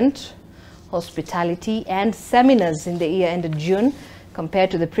rent, hospitality and seminars in the year ended June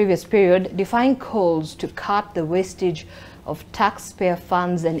compared to the previous period, defying calls to cut the wastage of taxpayer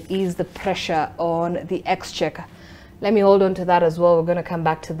funds and ease the pressure on the exchequer. Let me hold on to that as well. We're going to come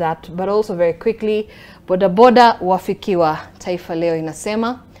back to that. But also very quickly, bodaboda wafikiwa. Taifa Leo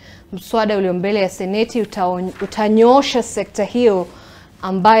inasema mswada ulio mbele ya Seneti utanyosha sekta hiyo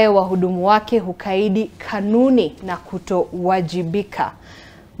ambayo wahudumu wake hukaidi kanuni na kutowajibika.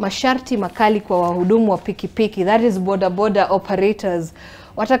 Masharti makali kwa wahudumu wa pikipiki, that is bodaboda operators,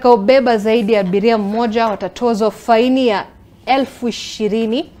 watakaobeba zaidi ya abiria mmoja watatozwa faini ya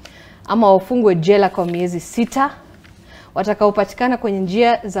 20,000 ama wafungwe jela kwa miezi 6. Watakaopatikana kwenye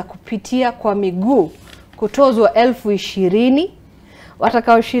njia za kupitia kwa miguu kutozwa 20,000.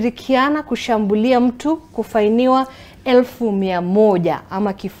 Watakaoshirikiana kushambulia mtu kufainiwa 100,000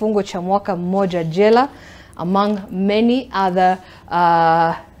 ama kifungo cha mwaka mmoja jela, among many other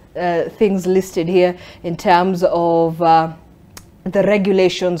things listed here in terms of the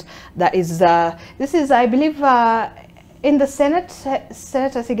regulations. That is this is, I believe, in the Senate,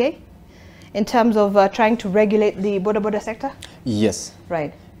 Senator Sige, in terms of trying to regulate the boda sector. Yes,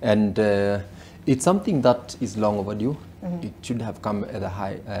 right. And it's something that is long overdue. It should have come at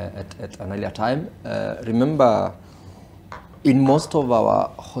at an earlier time. Remember, in most of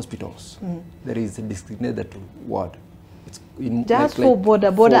our hospitals, there is a designated ward. It's in just for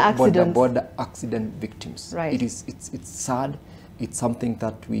boda accidents. Boda accident victims. Right. It's sad. It's something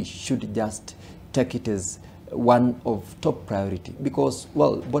that we should just take it as one of top priority, because,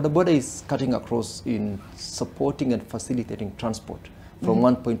 well, boda is cutting across in supporting and facilitating transport from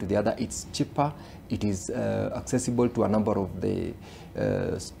one point to the other. It's cheaper. It is accessible to a number of the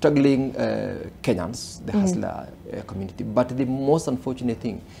struggling Kenyans, the hustler community. But the most unfortunate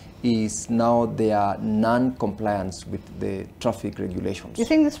thing is now their non-compliance with the traffic regulations. You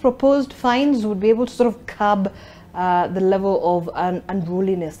think this proposed fines would be able to sort of curb the level of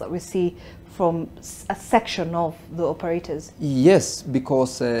unruliness that we see from a section of the operators? Yes,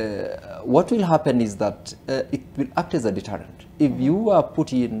 because what will happen is that it will act as a deterrent. If you are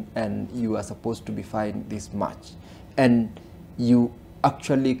put in and you are supposed to be fined this much, and you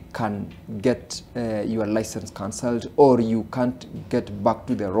actually can get your license cancelled, or you can't get back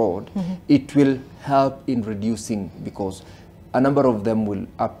to the road, it will help in reducing, because a number of them will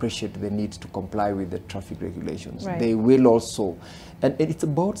appreciate the need to comply with the traffic regulations. Right. They will also, and it's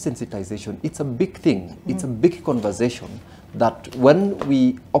about sensitization. It's a big thing. It's a big conversation that when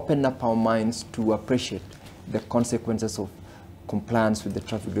we open up our minds to appreciate the consequences of compliance with the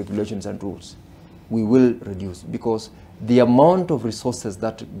traffic regulations and rules, we will reduce, because the amount of resources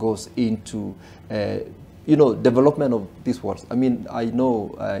that goes into development of these wards. I mean, I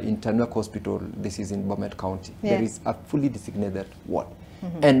know in Tanwek Hospital, this is in Bomet County, there is a fully designated ward.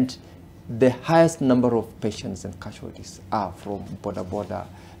 And the highest number of patients and casualties are from boda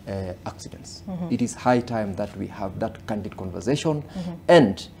accidents. It is high time that we have that candid conversation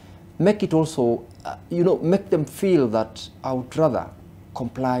and make it also, make them feel that I would rather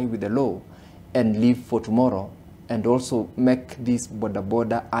comply with the law and live for tomorrow, and also make this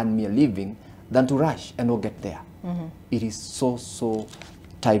boda earn me a living than to rush and not get there. It is so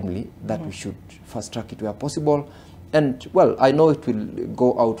timely, that we should fast track it where possible. And, well, I know it will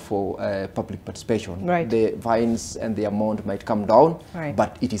go out for public participation. Right. The fines and the amount might come down, right,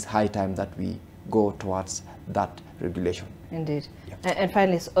 but it is high time that we go towards that regulation. Indeed. Yeah. And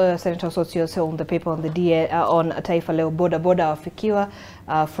finally, Senator Sotio, on the paper on the DA, on Taifa Leo Boda Wafikiwa,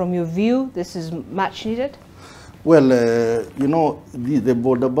 from your view, this is much needed? Well, you know, the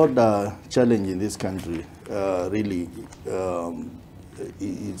border challenge in this country really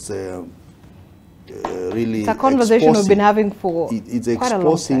really it's a conversation we've been having for it's quite a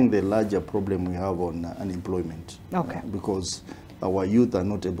long exposing time. the larger problem we have on unemployment. Okay. Because our youth are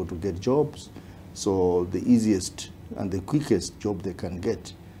not able to get jobs, so the easiest and the quickest job they can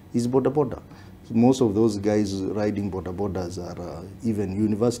get is border. Most of those guys riding borders are even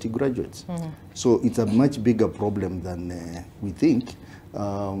university graduates. So it's a much bigger problem than we think.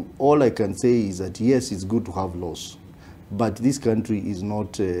 All I can say is that yes, it's good to have laws, but this country is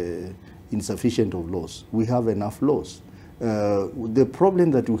not insufficient of laws. We have enough laws. The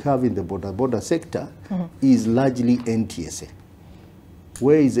problem that we have in the border sector is largely NTSA.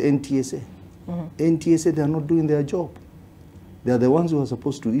 Where is NTSA? NTSA, they are not doing their job. They are the ones who are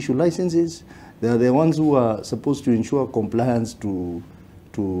supposed to issue licenses. They are the ones who are supposed to ensure compliance to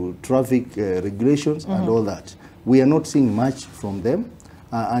traffic regulations and all that. We are not seeing much from them.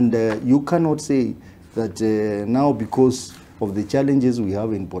 And you cannot say that now, because of the challenges we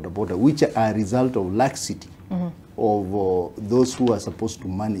have in border, which are a result of laxity of those who are supposed to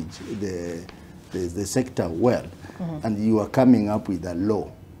manage the sector well, and you are coming up with a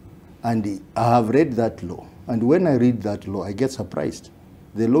law. And I have read that law. And when I read that law, I get surprised.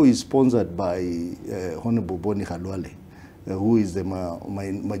 The law is sponsored by Honorable Boni Khalwale, who is the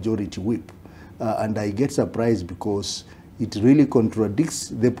majority whip. And I get surprised because it really contradicts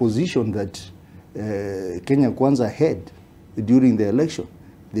the position that Kenya Kwanza had during the election.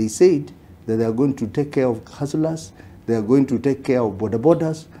 They said that they are going to take care of hustlers, they are going to take care of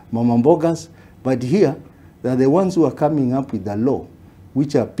borders, mamambogas, but here they are the ones who are coming up with a law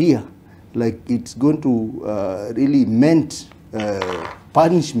which appear like it's going to really meant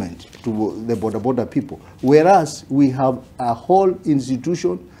punishment to the border people, whereas we have a whole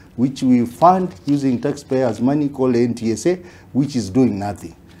institution which we fund using taxpayers' money called NTSA, which is doing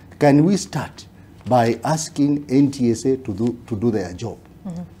nothing. Can we start by asking NTSA to do their job,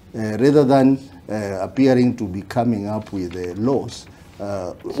 rather than appearing to be coming up with laws?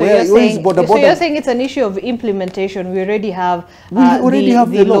 So you're saying it's an issue of implementation. We already have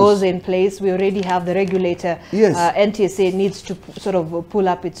the laws in place. We already have the regulator. Yes. NTSA needs to sort of pull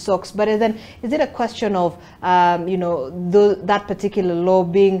up its socks. But then, is it a question of you know, that particular law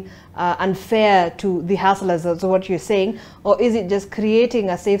being unfair to the hustlers? That's what you're saying, or is it just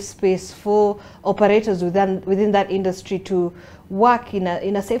creating a safe space for operators within that industry to work in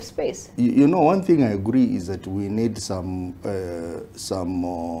a safe space? You know, one thing I agree is that we need some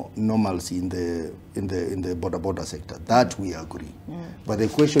normalcy in the border sector. That we agree. But the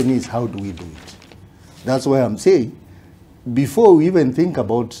question is, how do we do it? That's why I'm saying, before we even think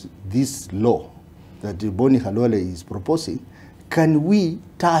about this law that Boni Khalwale is proposing, can we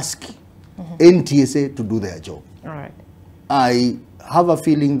task NTSA to do their job? All right. I have a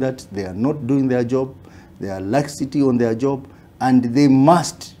feeling that they are not doing their job. There are laxity on their job, and they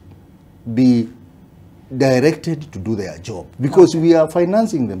must be directed to do their job, because we are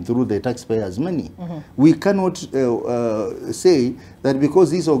financing them through the taxpayers' money. We cannot say that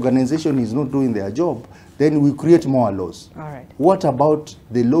because this organization is not doing their job, then we create more laws. All right. What about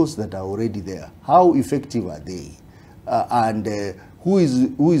the laws that are already there? How effective are they? And who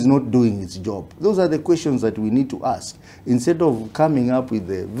is not doing its job? Those are the questions that we need to ask, instead of coming up with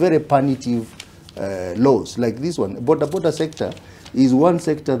the very punitive laws like this one. Border sector is one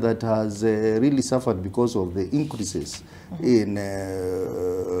sector that has really suffered because of the increases in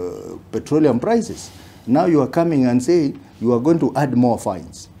petroleum prices. Now you are coming and saying you are going to add more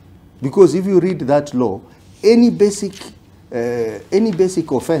fines, because if you read that law, any basic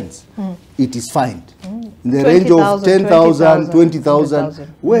offense, it is fined in the range of 10,000, 20,000.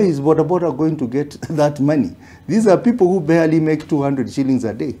 Where is border going to get that money? These are people who barely make 200 shillings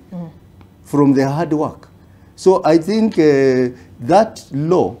a day from their hard work. So I think that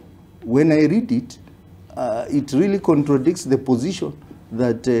law, when I read it, it really contradicts the position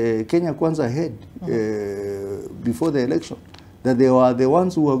that Kenya Kwanza had before the election, that they are the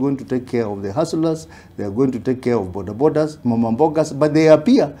ones who are going to take care of the hustlers, they are going to take care of borders, mamambogas, but they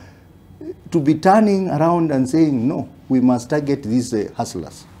appear to be turning around and saying, no, we must target these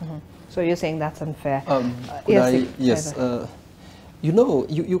hustlers. So you're saying that's unfair? Yes. You know,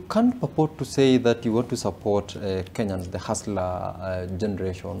 you can't purport to say that you want to support Kenyans, the hustler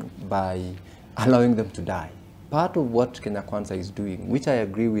generation, by allowing them to die. Part of what Kenya Kwanza is doing, which I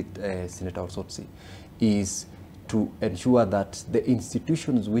agree with Senator Osotsi, is to ensure that the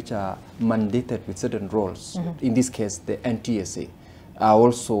institutions which are mandated with certain roles, in this case the NTSA, are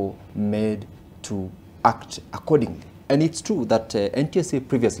also made to act accordingly. And it's true that NTSA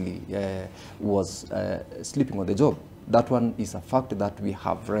previously was sleeping on the job. That one is a fact that we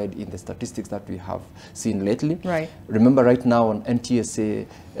have read in the statistics that we have seen lately. Right. Remember, right now on NTSA,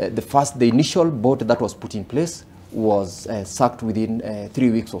 the initial board that was put in place was sacked within 3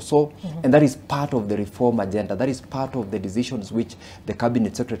 weeks or so, and that is part of the reform agenda. That is part of the decisions which the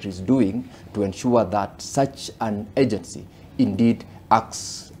cabinet secretary is doing to ensure that such an agency indeed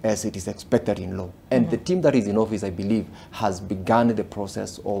acts as it is expected in law. And the team that is in office, I believe, has begun the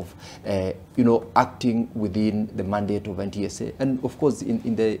process of, acting within the mandate of NTSA. And of course,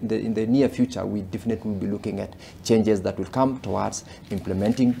 in the near future, we definitely will be looking at changes that will come towards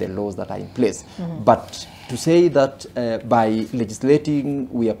implementing the laws that are in place. But to say that by legislating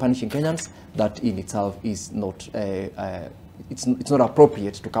we are punishing Kenyans, that in itself is not it's not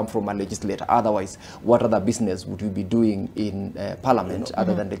appropriate to come from a legislator. Otherwise, what other business would we be doing in Parliament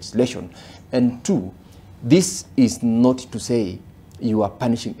other than legislation? And two, this is not to say you are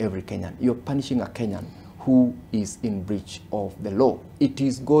punishing every Kenyan. You're punishing a Kenyan who is in breach of the law. It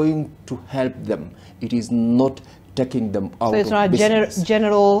is going to help them. It is not taking them out. So it's not a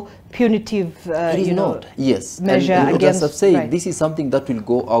general punitive, yes, measure and against. As I've said, this is something that will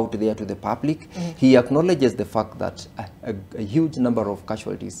go out there to the public. He acknowledges the fact that a huge number of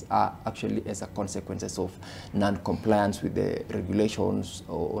casualties are actually as a consequences of non-compliance with the regulations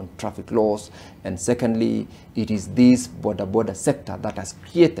on traffic laws. And secondly, it is this border sector that has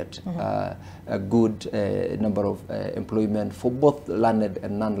created a good number of employment for both learned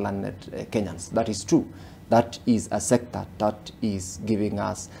and non-learned Kenyans. That is true. That is a sector that is giving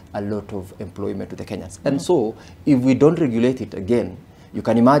us a lot of employment to the Kenyans. And so, if we don't regulate it again, you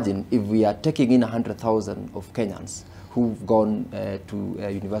can imagine if we are taking in 100,000 of Kenyans who've gone to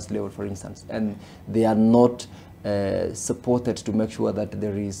university level, for instance, and they are not supported to make sure that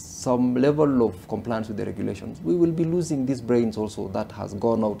there is some level of compliance with the regulations, we will be losing these brains also that has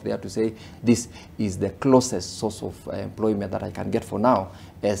gone out there to say this is the closest source of employment that I can get for now,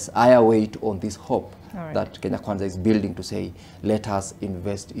 as I await on this hope that Kenya Kwanza is building to say, let us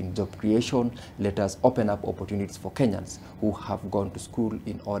invest in job creation, let us open up opportunities for Kenyans who have gone to school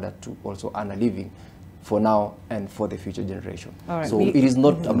in order to also earn a living for now and for the future generation. So it is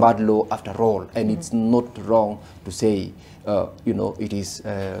not a bad law after all, and it's not wrong to say, it is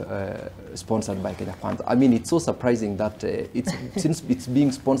sponsored by Kenya Kwanza. I mean, it's so surprising that since it's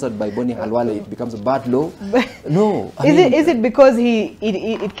being sponsored by Boni Halwale, it becomes a bad law. No. Is it because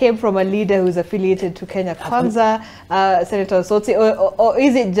it came from a leader who's affiliated to Kenya Kwanza, Senator Osotsi, or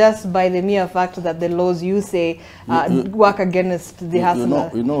is it just by the mere fact that the laws you say work against the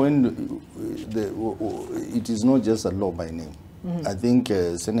hustler? When it is not just a law by name. I think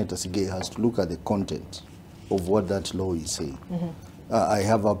Senator Sige has to look at the content of what that law is saying. I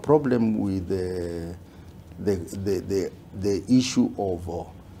have a problem with the issue of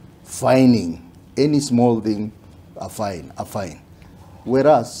fining any small thing a fine.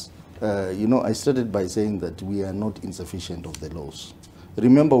 Whereas, I started by saying that we are not insufficient of the laws.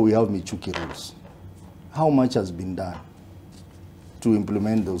 Remember, we have Michuki rules. How much has been done to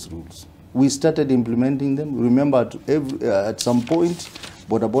implement those rules? We started implementing them. Remember, at some point,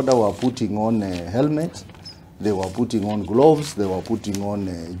 Boda were putting on helmets, they were putting on gloves, they were putting on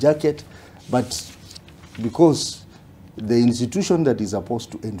a jacket, but because the institution that is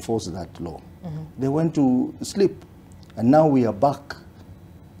supposed to enforce that law, they went to sleep, and now we are back.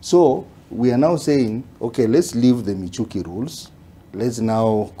 So we are now saying, okay, let's leave the Michuki rules, let's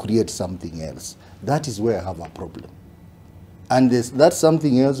now create something else. That is where I have a problem. And that's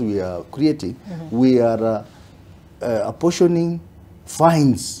something else we are creating. We are apportioning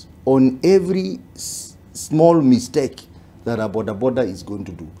fines on every small mistake that a border is going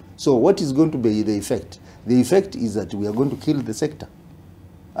to do. So what is going to be the effect? The effect is that we are going to kill the sector.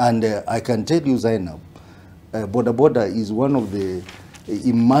 And I can tell you, Zainab, border is one of the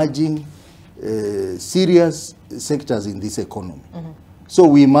emerging serious sectors in this economy. So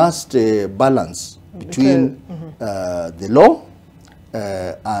we must balance between the law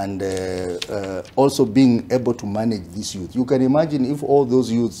and also being able to manage this youth. You can imagine if all those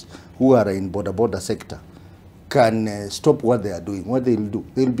youths who are in border sector can stop what they are doing, what they will do.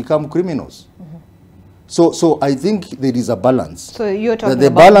 They will become criminals. So I think there is a balance. So you're talking the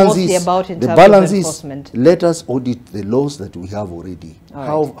about balance mostly is, about in the terms balance of is, enforcement. let us audit the laws that we have already.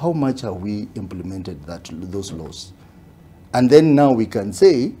 All How much have we implemented those laws? And then now we can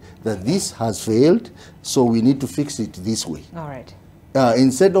say that this has failed, so we need to fix it this way. All right.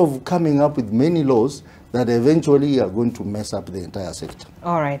 Instead of coming up with many laws that eventually are going to mess up the entire sector.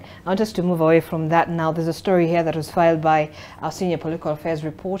 All right. I want us to move away from that now. There's a story here that was filed by our senior political affairs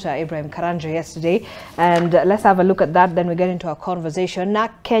reporter, Ibrahim Karanja, yesterday. And let's have a look at that, then we get into our conversation.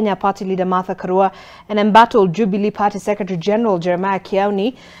 NAK Kenya Party leader Martha Karua and embattled Jubilee Party Secretary General Jeremiah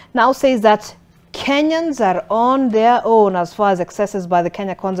Kioni now says that Kenyans are on their own as far as excesses by the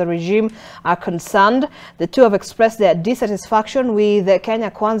Kenya Kwanza regime are concerned. The two have expressed their dissatisfaction with the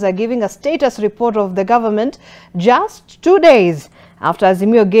Kenya Kwanza giving a status report of the government just 2 days after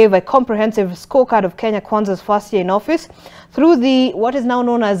Azimio gave a comprehensive scorecard of Kenya Kwanza's first year in office. Through the what is now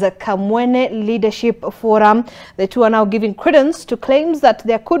known as a Kamwene Leadership Forum, the two are now giving credence to claims that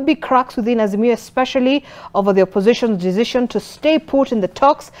there could be cracks within Azimio, especially over the opposition's decision to stay put in the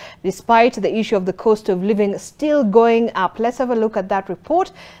talks, despite the issue of the cost of living still going up. Let's have a look at that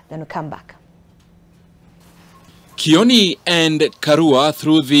report, then we'll come back. Kioni and Karua,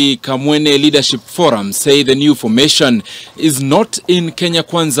 through the Kamwene Leadership Forum, say the new formation is not in Kenya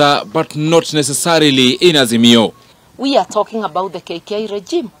Kwanza, but not necessarily in Azimio. We are talking about the KK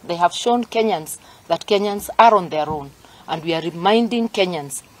regime. They have shown Kenyans that Kenyans are on their own. And we are reminding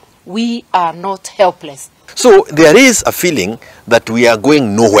Kenyans, we are not helpless. So there is a feeling that we are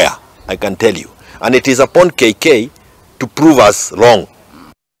going nowhere, I can tell you. And it is upon KK to prove us wrong.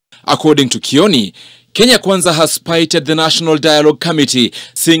 According to Kioni, Kenya Kwanza has spited the National Dialogue Committee,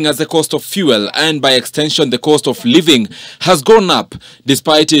 seeing as the cost of fuel and by extension the cost of living has gone up,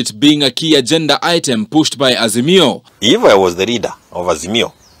 despite it being a key agenda item pushed by Azimio. If I was the leader of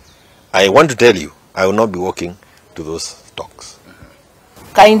Azimio, I want to tell you, I will not be walking to those talks.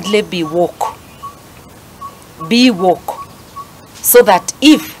 Kindly be woke. Be woke. So that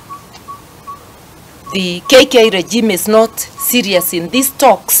if the KK regime is not serious in these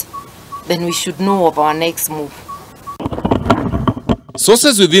talks, then we should know of our next move.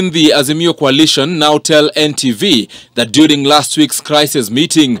 Sources within the Azimio coalition now tell NTV that during last week's crisis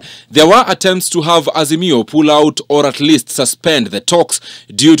meeting, there were attempts to have Azimio pull out or at least suspend the talks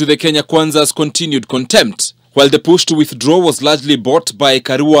due to the Kenya Kwanza's continued contempt. While the push to withdraw was largely bought by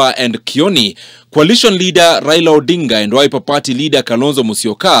Karua and Kioni, coalition leader Raila Odinga and Wiper Party leader Kalonzo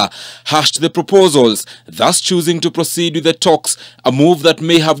Musyoka hashed the proposals, thus choosing to proceed with the talks, a move that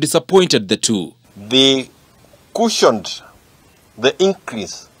may have disappointed the two. They cushioned the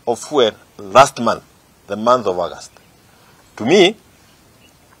increase of fuel last month, the month of August. To me,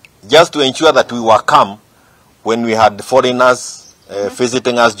 just to ensure that we were calm when we had foreigners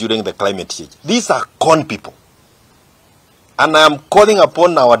visiting us during the climate change. These are con people. And I am calling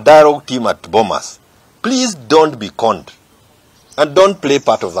upon our dialogue team at Bomas, please don't be conned and don't play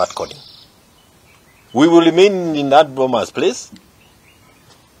part of that conning. We will remain in that Bomas place.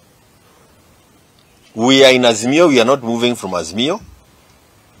 We are in Azimio, we are not moving from Azimio.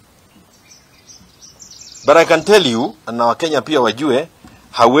 But I can tell you, and our Kenya pia wajue,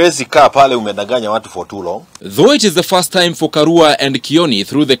 hawezi kaa pale umedanganya watu for too long. Though it is the first time for Karua and Kioni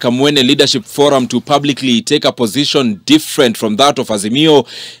through the Kamwene Leadership Forum to publicly take a position different from that of Azimio,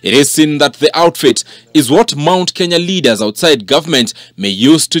 it is seen that the outfit is what Mount Kenya leaders outside government may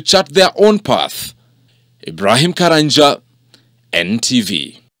use to chart their own path. Ibrahim Karanja,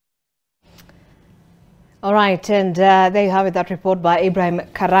 NTV. All right, and there you have it, that report by Ibrahim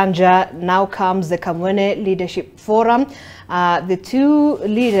Karanja. Now comes the Kamwene Leadership Forum. The two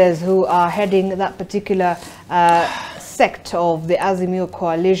leaders who are heading that particular sect of the Azimio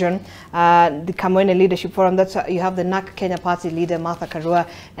coalition, the Kamwene Leadership Forum, that's you have the NAK Kenya Party leader Martha Karua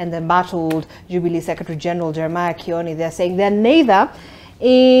and the embattled Jubilee Secretary General Jeremiah Kioni. They're saying they're neither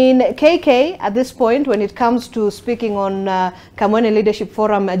in KK at this point when it comes to speaking on Kamwene Leadership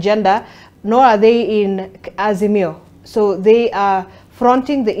Forum agenda, nor are they in Azimio. So they are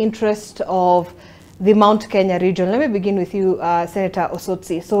fronting the interest of the Mount Kenya region. Let me begin with you, Senator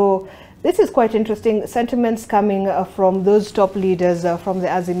Osotsi. So this is quite interesting. Sentiments coming from those top leaders from the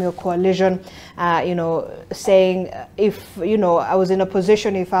Azimio coalition, you know, saying if, you know, I was in a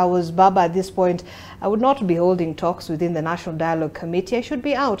position, if I was Baba at this point, I would not be holding talks within the National Dialogue Committee. I should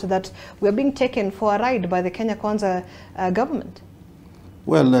be out, that we're being taken for a ride by the Kenya Kwanza government.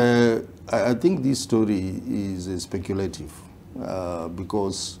 Well, I think this story is speculative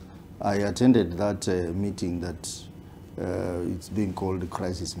because I attended that meeting that it's being called a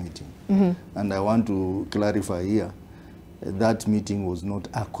crisis meeting. And I want to clarify here, that meeting was not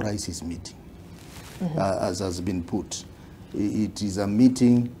a crisis meeting. as has been put. It is a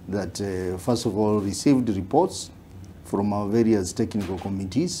meeting that, first of all, received reports from our various technical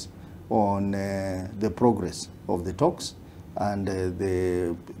committees on the progress of the talks and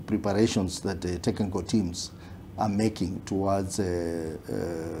the preparations that the technical teams are making towards the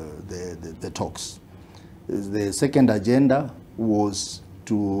talks. The second agenda was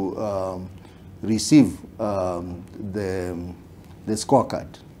to receive the scorecard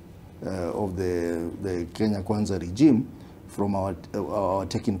of the Kenya Kwanza regime from our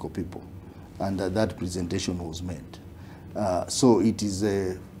technical people, and that presentation was made. So it is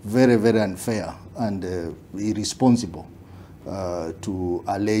very, very unfair and irresponsible to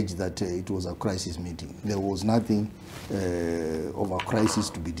allege that it was a crisis meeting. There was nothing of a crisis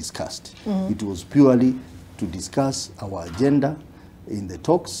to be discussed. It was purely to discuss our agenda in the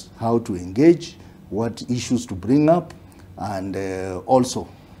talks, how to engage, what issues to bring up, and also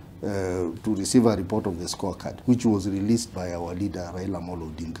to receive a report of the scorecard, which was released by our leader, Raila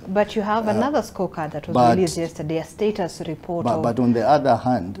Amolo Odinga. But you have another scorecard that was released yesterday, a status report. But on the other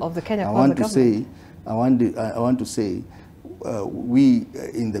hand, of the Kenya I want to say, we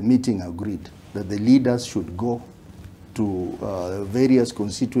in the meeting agreed that the leaders should go to various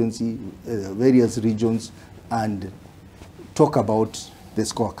constituencies, various regions, and talk about the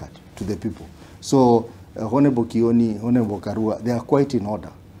scorecard to the people. So Honorable Kioni, Honorable Karua, they are quite in order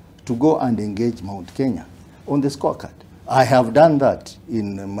to go and engage Mount Kenya on the scorecard. I have done that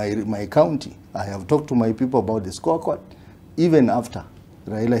in my county. I have talked to my people about the scorecard, even after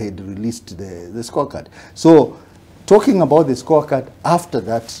Raila had released the scorecard. So talking about the scorecard after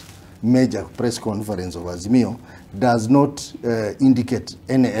that major press conference of Azimio does not indicate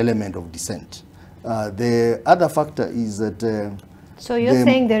any element of dissent. The other factor is that... so you're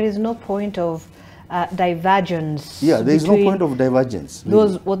saying there is no point of divergence? Yeah, there is no point of divergence.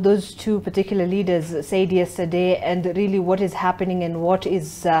 What those two particular leaders said yesterday, and really what is happening and what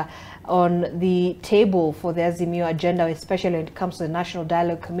is on the table for the Azimio agenda, especially when it comes to the National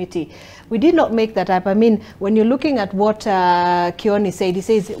Dialogue Committee. We did not make that up. I mean, when you're looking at what Kioni said, he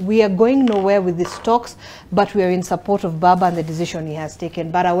says, we are going nowhere with these talks, but we are in support of Baba and the decision he has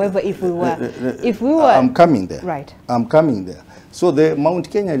taken. But however, if we were... I'm coming there. Right. I'm coming there. So the Mount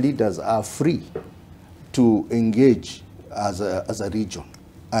Kenya leaders are free to engage as a region.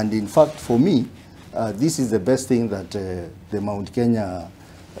 And in fact, for me, this is the best thing that the Mount Kenya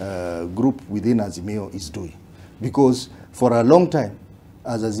group within Azimio is doing. Because for a long time,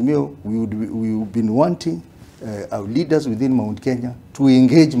 as Azimio, we've been wanting our leaders within Mount Kenya to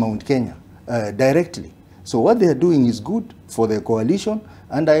engage Mount Kenya directly. So what they are doing is good for the coalition,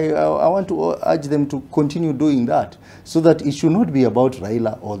 and I want to urge them to continue doing that, so that it should not be about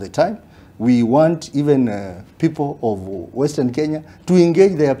Raila all the time. We want even people of Western Kenya to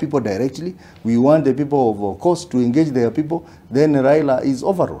engage their people directly. We want the people of Coast to engage their people. Then Raila is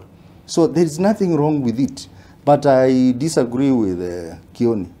overall. So there is nothing wrong with it. But I disagree with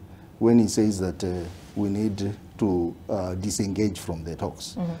Kioni when he says that we need to disengage from the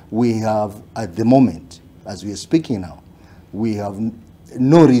talks. We have, at the moment, as we are speaking now, we have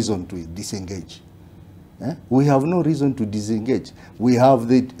no reason to disengage. We have no reason to disengage. We have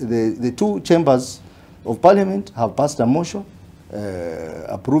the two chambers of parliament have passed a motion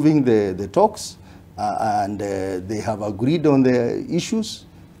approving the talks, and they have agreed on the issues.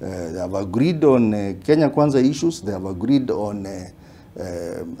 They have agreed on Kenya Kwanza issues. They have agreed on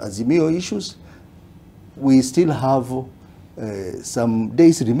Azimio issues. We still have some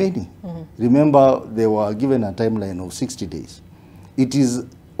days remaining. Remember, they were given a timeline of 60 days. It is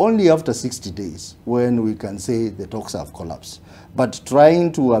only after 60 days when we can say the talks have collapsed. But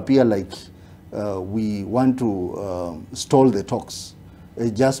trying to appear like we want to stall the talks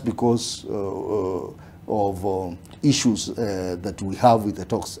just because of issues that we have with the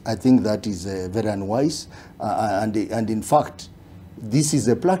talks, I think that is very unwise. And in fact, this is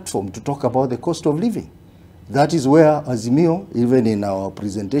a platform to talk about the cost of living. That is where Azimio, even in our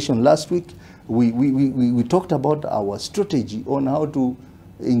presentation last week, we talked about our strategy on how to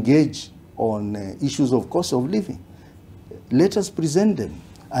engage on issues of cost of living. Let us present them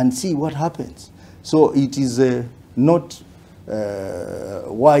and see what happens. So it is not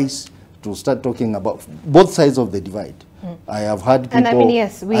wise to start talking about both sides of the divide. I have had people, I mean,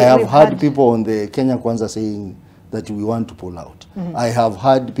 yes, I have had people on the Kenya Kwanza saying that we want to pull out. I have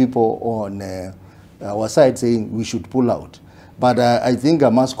had people on our side saying we should pull out. But I think I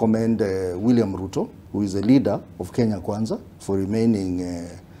must commend William Ruto, who is the leader of Kenya Kwanza, for remaining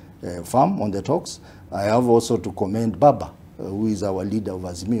firm on the talks. I have also to commend Baba, who is our leader of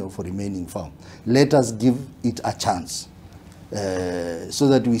Azimio, for remaining firm. Let us give it a chance so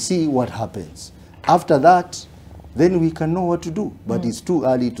that we see what happens. After that, then we can know what to do. But it's too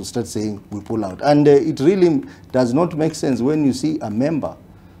early to start saying we pull out. And it really does not make sense when you see a member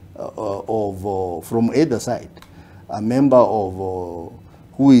from either side, a member of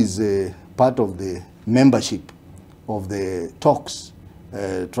who is part of the membership of the talks,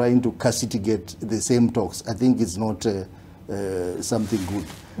 trying to castigate the same talks. I think it's not something good.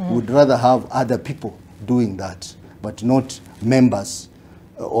 Would rather have other people doing that, but not members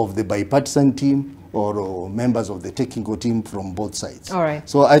of the bipartisan team or members of the technical team from both sides. All right.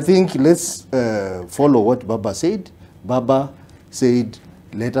 So I think let's follow what Baba said. Baba said,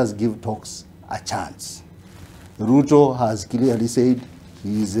 let us give talks a chance. Ruto has clearly said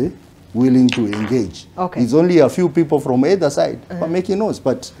he is willing to engage. Okay. It's only a few people from either side who are making noise,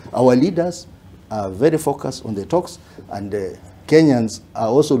 but our leaders are very focused on the talks, and Kenyans are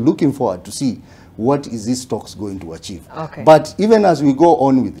also looking forward to see what is this talks going to achieve. Okay. But even as we go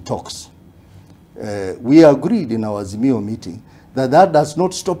on with the talks, we agreed in our Azimio meeting that does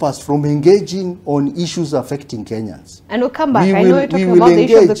not stop us from engaging on issues affecting Kenyans. And we'll come back. I know you're talking about the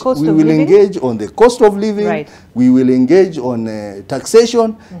issue of the cost of living. We will engage on the cost of living. Right. We will engage on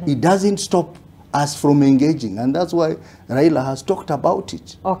taxation. It doesn't stop us from engaging. And that's why Raila has talked about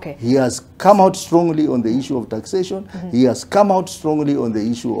it. Okay. He has come out strongly on the issue of taxation. He has come out strongly on the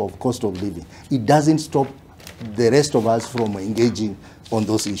issue of cost of living. It doesn't stop the rest of us from engaging on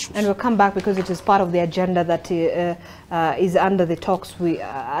those issues. And we'll come back because it is part of the agenda that is under the talks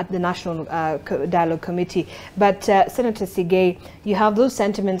at the National Dialogue Committee. But Senator Sigei, you have those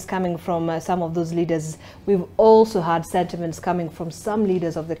sentiments coming from some of those leaders. We've also had sentiments coming from some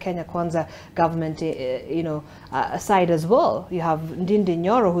leaders of the Kenya Kwanza government, side as well. You have Ndindi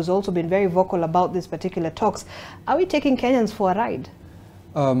Nyoro, who's also been very vocal about these particular talks. Are we taking Kenyans for a ride?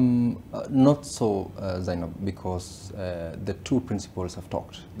 Not so, Zainab, because the two principals have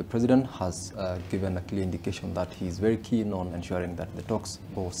talked. The president has given a clear indication that he is very keen on ensuring that the talks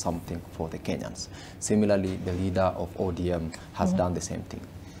go something for the Kenyans. Similarly, the leader of ODM has done the same thing.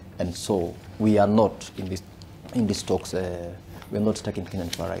 And so we are not in these talks, we are not taking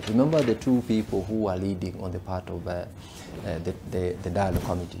Kenyans for a ride. Remember, the two people who are leading on the part of the dialogue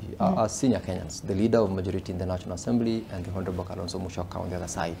committee are senior Kenyans, the leader of majority in the National Assembly and the Honorable Kalonzo Musyoka on the other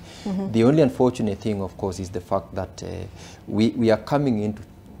side. The only unfortunate thing, of course, is the fact that we are coming into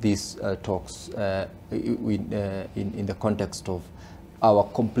these talks in the context of our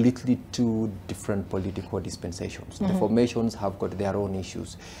completely two different political dispensations. The formations have got their own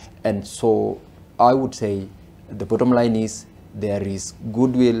issues. And so I would say the bottom line is there is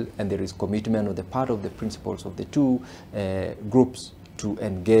goodwill and there is commitment on the part of the principals of the two groups to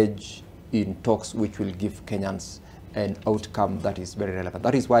engage in talks which will give Kenyans an outcome that is very relevant.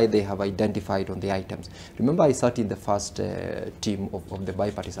 That is why they have identified on the items. Remember, I sat in the first team of the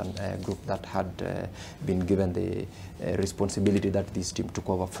bipartisan group that had been given the responsibility that this team took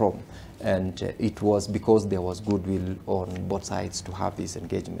over from. And it was because there was goodwill on both sides to have these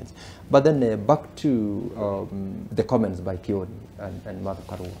engagements. But then back to the comments by Kioni and Martha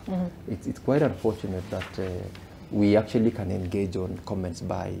Karua. It's quite unfortunate that we actually can engage on comments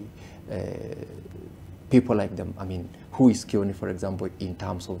by people like them. I mean, who is Kioni, for example, in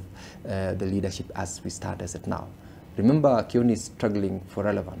terms of the leadership as we stand as it now? Remember, Kioni is struggling for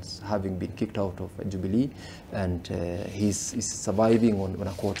relevance, having been kicked out of Jubilee, and he's surviving on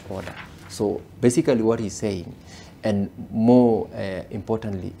a court order. So basically what he's saying, and more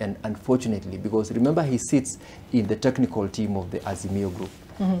importantly, and unfortunately, because remember he sits in the technical team of the Azimio group.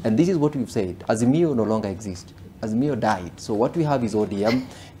 And this is what we've said, Azimio no longer exists. Azimio died. So what we have is ODM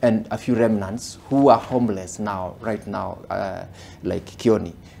and a few remnants who are homeless now, right now, like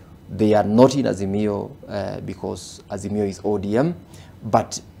Kioni. They are not in Azimio because Azimio is ODM,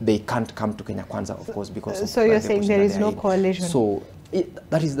 but they can't come to Kenya Kwanza, of course, because so you're saying there is no coalition? So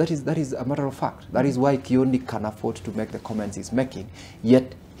that is a matter of fact. That is why Kioni can afford to make the comments he's making,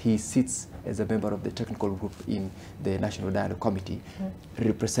 yet he sits as a member of the technical group in the National Dialogue Committee,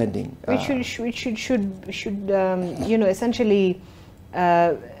 representing. Which should essentially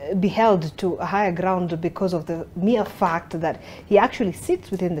be held to a higher ground because of the mere fact that he actually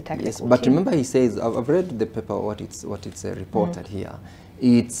sits within the technical team. But remember, he says, I've read the paper, what it's reported here.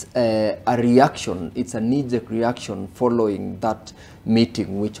 It's a reaction, it's a knee-jerk reaction following that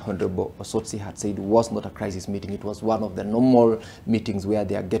meeting which Honorable Osotsi had said was not a crisis meeting. It was one of the normal meetings where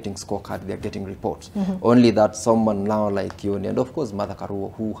they are getting scorecard, they are getting reports. Only that someone now like Kioni, and of course Martha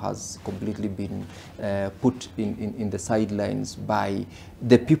Karua, who has completely been put in the sidelines by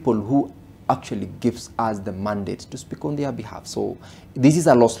the people who actually gives us the mandate to speak on their behalf. So this is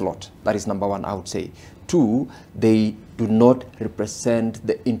a lost lot. That is number one, I would say. Two, they do not represent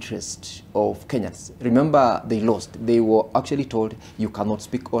the interest of Kenyans. Remember, they lost. They were actually told, you cannot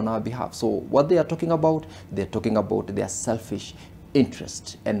speak on our behalf. So what they are talking about, they're talking about their selfish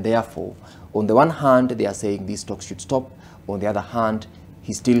interest. And therefore, on the one hand, they are saying these talks should stop. On the other hand,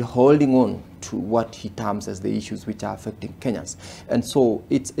 he's still holding on to what he terms as the issues which are affecting Kenyans. And so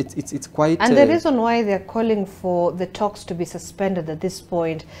it's quite... And the reason why they're calling for the talks to be suspended at this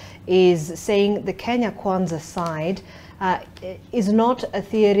point is saying the Kenya Kwanza side is not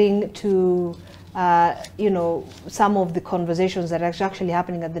adhering to you know, some of the conversations that are actually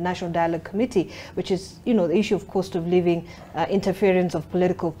happening at the National Dialogue Committee, which is, you know, the issue of cost of living, interference of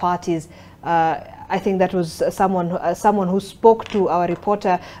political parties. I think that was someone who spoke to our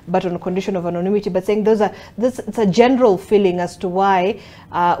reporter, but on condition of anonymity, but saying it's a general feeling as to why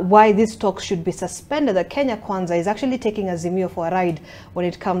these talks should be suspended. That Kenya Kwanza is actually taking Azimio for a ride when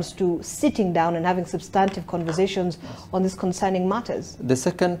it comes to sitting down and having substantive conversations on these concerning matters. The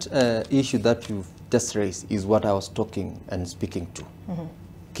second issue that you've just raised is what I was talking and speaking to.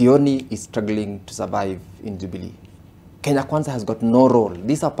 Kioni is struggling to survive in Jubilee. Kenya Kwanza has got no role.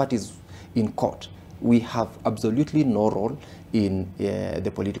 These are parties in court. We have absolutely no role in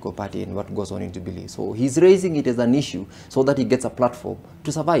the political party and what goes on in Jubilee. So he's raising it as an issue so that he gets a platform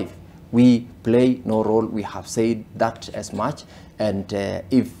to survive. We play no role. We have said that as much. And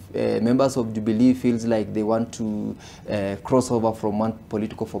if members of Jubilee feels like they want to cross over from one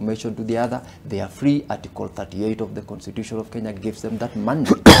political formation to the other, they are free. Article 38 of the Constitution of Kenya gives them that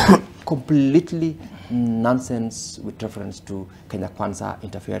mandate. Completely nonsense with reference to Kenya Kwanza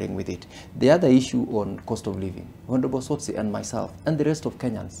interfering with it. The other issue on cost of living, Honorable Sotsi and myself and the rest of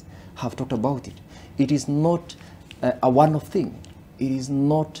Kenyans have talked about it. It is not a one-off thing. It is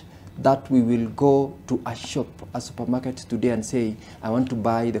not that we will go to a shop, a supermarket today and say, I want to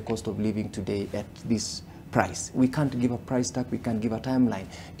buy the cost of living today at this price. We can't give a price tag, we can't give a timeline.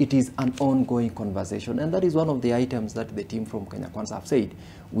 It is an ongoing conversation, and that is one of the items that the team from Kenya Kwanza have said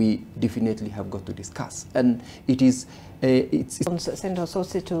we definitely have got to discuss. And it is Senator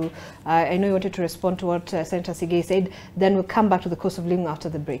Sotsi, to I know you wanted to respond to what Senator Sigei said, then we'll come back to the cost of living after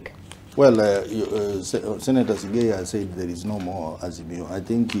the break. Well, Senator Sigei has said there is no more Azimio. I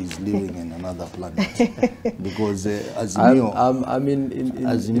think he's living in another planet because Azimio,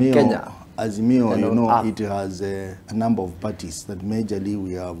 in Kenya, Azimio, you know, it has a number of parties. That majorly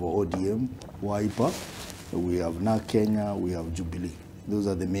we have ODM, Wiper, we have now Kenya, we have Jubilee. Those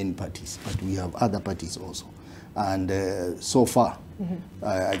are the main parties, but we have other parties also. And so far,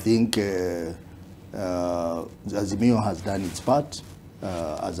 I think Azimio has done its part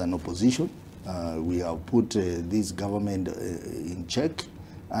as an opposition. We have put this government in check.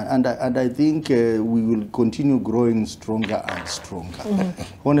 And I think we will continue growing stronger and stronger.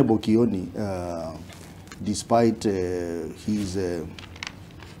 Honorable Kioni, despite his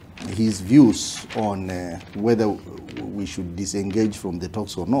views on whether we should disengage from the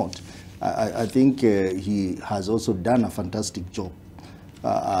talks or not, I think he has also done a fantastic job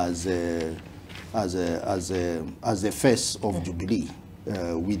as the face of Jubilee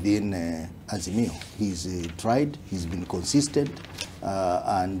within Azimio. He's tried, he's been consistent,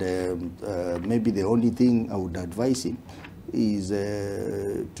 and maybe the only thing I would advise him is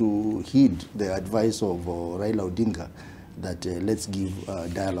to heed the advice of Raila Odinga that let's give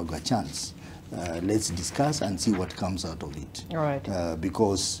dialogue a chance. Let's discuss and see what comes out of it. All right.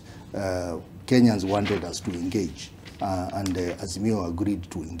 Because Kenyans wanted us to engage. And Azimio agreed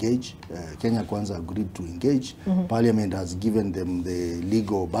to engage. Kenya Kwanza agreed to engage. Parliament has given them the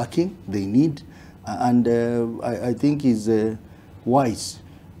legal backing they need. And I think it's wise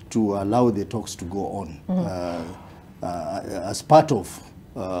to allow the talks to go on as part of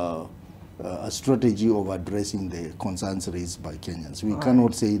a strategy of addressing the concerns raised by Kenyans. We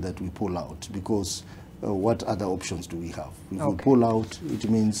cannot say that we pull out because what other options do we have? If we pull out, it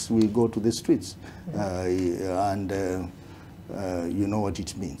means we go to the streets, and you know what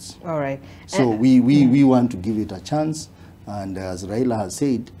it means. All right. So we want to give it a chance, and as Raila has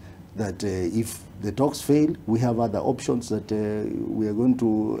said, that if the talks fail, we have other options that we are going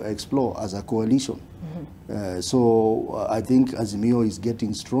to explore as a coalition. So I think Azimio is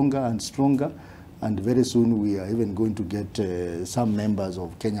getting stronger and stronger. And very soon we are even going to get some members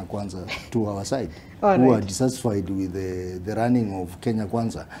of Kenya Kwanza to our side who are dissatisfied with the running of Kenya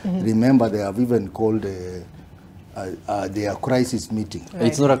Kwanza. Remember, they have even called they are crisis meeting. Right.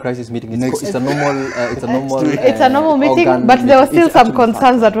 It's not a crisis meeting. It's a normal. It's a normal meeting, but there were still some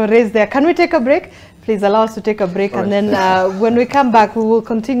concerns that were raised there. Can we take a break? Please allow us to take a break, and then when we come back, we will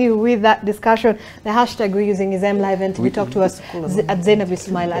continue with that discussion. The hashtag we're using is MLiveNTV. Talk to us at Zainab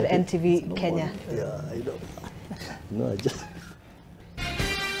Ismail at NTV Kenya. Yeah, I know. No, I just.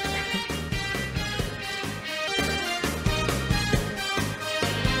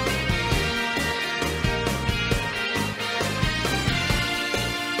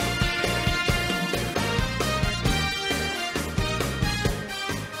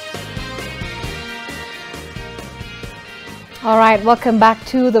 All right, welcome back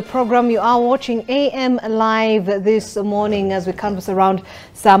to the program. You are watching AM Live this morning as we canvass around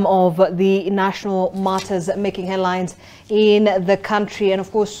some of the national matters making headlines in the country. And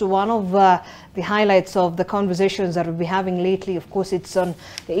of course, one of the highlights of the conversations that we'll be having lately, of course, it's on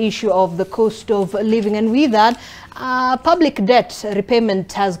the issue of the cost of living. And with that, public debt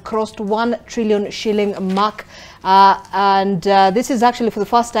repayment has crossed 1 trillion shilling mark. This is actually for the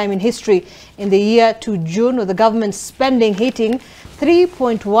first time in history in the year to June, with the government spending hitting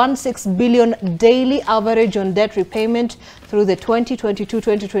 3.16 billion daily average on debt repayment through the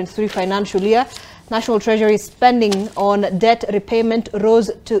 2022-2023 financial year. National Treasury spending on debt repayment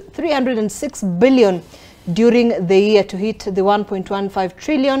rose to 306 billion during the year to hit the 1.15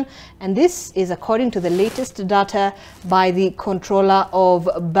 trillion, and this is according to the latest data by the Controller of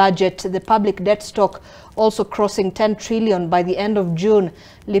Budget. The public debt stock also crossing 10 trillion by the end of June,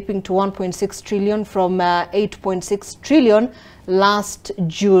 leaping to 1.6 trillion from 8.6 trillion last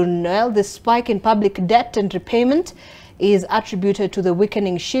June. Well, the spike in public debt and repayment is attributed to the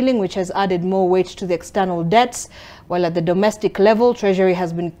weakening shilling, which has added more weight to the external debts, while at the domestic level, Treasury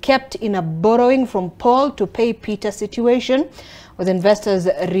has been kept in a borrowing from Paul to pay Peter situation, with investors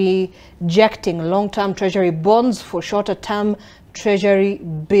rejecting long-term Treasury bonds for shorter-term Treasury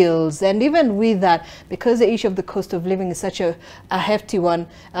bills. And even with that, because the issue of the cost of living is such a hefty one,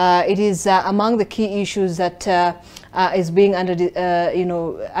 it is among the key issues that is being under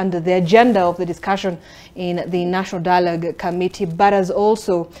the agenda of the discussion in the National Dialogue Committee, but has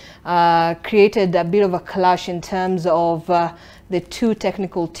also created a bit of a clash in terms of the two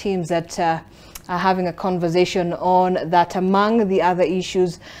technical teams that are having a conversation on that. Among the other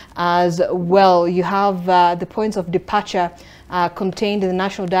issues as well, you have the points of departure contained in the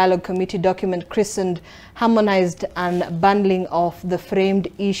National Dialogue Committee document christened Harmonized Unbundling of the Framed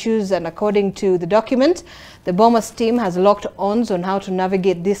Issues. And according to the document, the Bomas team has locked arms on how to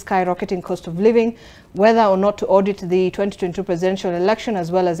navigate this skyrocketing cost of living, whether or not to audit the 2022 presidential election,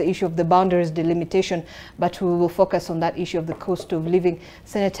 as well as the issue of the boundaries delimitation. But we will focus on that issue of the cost of living.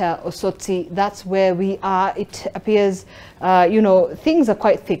 Senator Osotsi, that's where we are. It appears, things are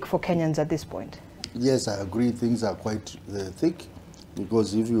quite thick for Kenyans at this point. Yes, I agree. Things are quite thick,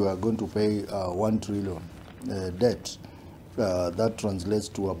 because if you are going to pay 1 trillion debt, that translates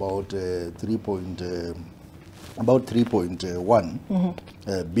to about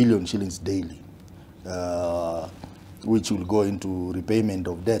 3.1 billion shillings daily, which will go into repayment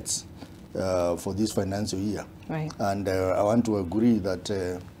of debts for this financial year. Right. And I want to agree that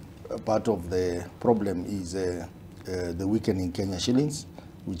part of the problem is the weakening Kenya shillings,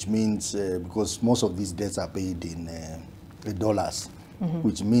 which means because most of these debts are paid in dollars,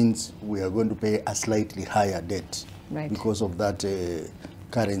 which means we are going to pay a slightly higher debt because of that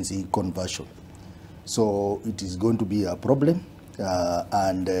currency conversion. So it is going to be a problem,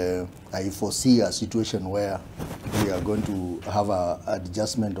 and I foresee a situation where we are going to have an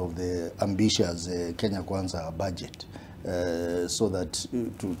adjustment of the ambitious Kenya Kwanza budget, so that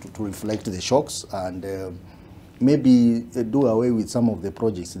to reflect the shocks and maybe do away with some of the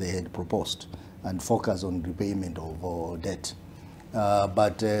projects they had proposed and focus on repayment of debt.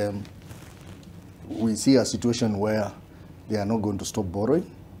 But we see a situation where they are not going to stop borrowing,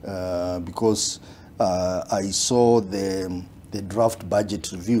 because I saw the draft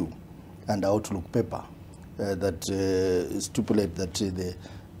budget review and outlook paper that stipulate that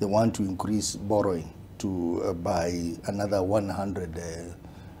they want to increase borrowing to by another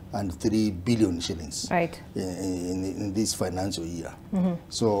 103 billion shillings in this financial year.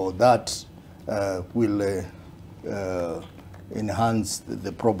 So that will enhance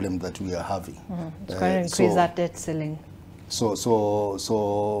the problem that we are having. It's going to increase that debt ceiling.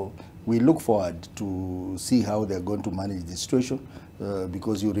 So we look forward to see how they're going to manage the situation,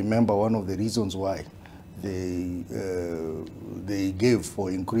 because you remember one of the reasons why they gave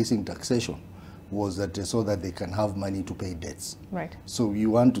for increasing taxation was that so that they can have money to pay debts. Right. So we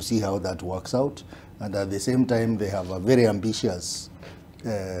want to see how that works out, and at the same time they have a very ambitious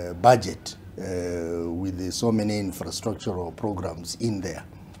budget with so many infrastructural programs in there.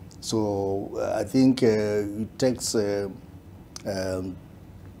 So I think it takes a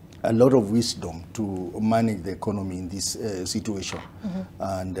lot of wisdom to manage the economy in this situation.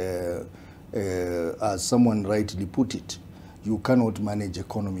 And as someone rightly put it, you cannot manage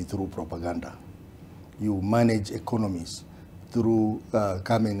economy through propaganda. You manage economies through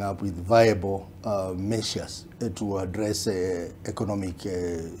coming up with viable measures to address economic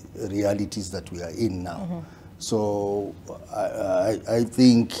realities that we are in now. So I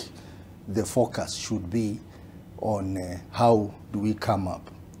think the focus should be on how do we come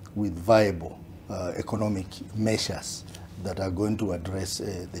up with viable economic measures that are going to address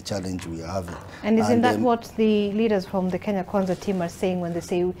the challenge we are having. And isn't that what the leaders from the Kenya Kwanza team are saying when they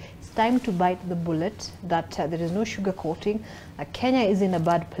say it's time to bite the bullet, that there is no sugarcoating, Kenya is in a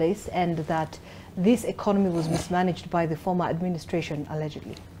bad place, and that this economy was mismanaged by the former administration,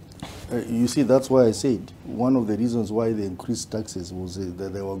 allegedly? You see, that's why I said one of the reasons why they increased taxes was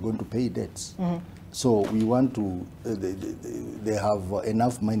that they were going to pay debts. So we want to, they have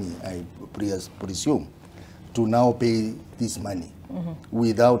enough money, I presume, to now pay this money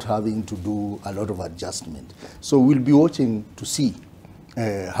without having to do a lot of adjustment. So we'll be watching to see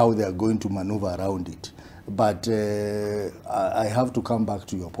how they are going to maneuver around it. But I have to come back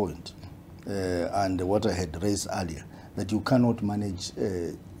to your point and what I had raised earlier, that you cannot manage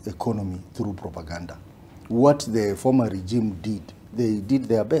economy through propaganda. What the former regime did, they did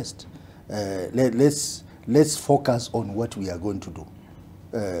their best. Let's focus on what we are going to do,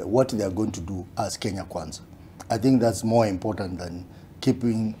 what they are going to do as Kenya Kwanza. I think that's more important than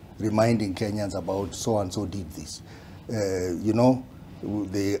reminding Kenyans about so-and-so did this. You know,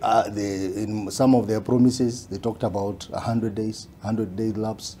 in some of their promises, they talked about 100 days, 100-day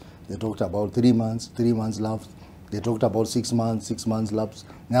lapse. They talked about 3 months, 3 months lapse. They talked about 6 months, 6 months lapse.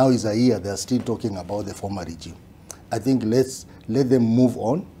 Now is a year, they're still talking about the former regime. I think let them move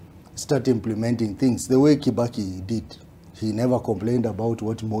on, start implementing things the way Kibaki did. He never complained about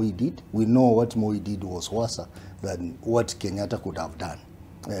what Moi did. We know what Moi did was worse than what Kenyatta could have done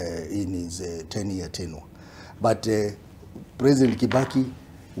in his 10-year tenure. But President Kibaki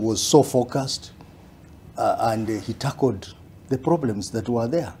was so focused and he tackled the problems that were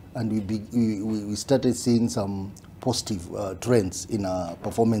there. And we started seeing some positive trends in our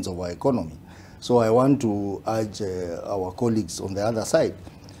performance of our economy. So I want to urge our colleagues on the other side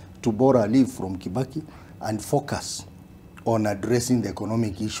to borrow a leaf from Kibaki and focus on addressing the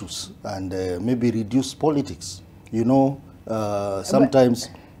economic issues and maybe reduce politics. You know, sometimes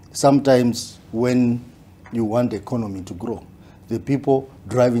when you want the economy to grow, the people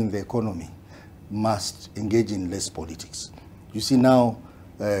driving the economy must engage in less politics. You see now,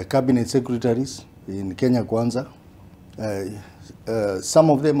 cabinet secretaries in Kenya Kwanza, some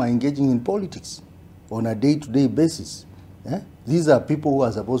of them are engaging in politics on a day-to-day basis. These are people who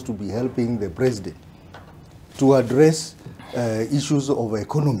are supposed to be helping the president to address issues of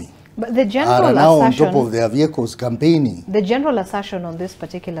economy. But the general are now assertion, on top of their vehicles campaigning. The general assertion on this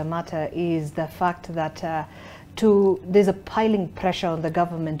particular matter is the fact that there's a piling pressure on the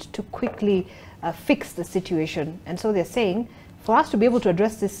government to quickly fix the situation. And so they're saying, for us to be able to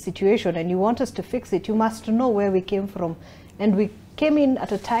address this situation and you want us to fix it, you must know where we came from. And we came in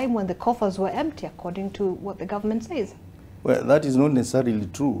at a time when the coffers were empty, according to what the government says. Well, that is not necessarily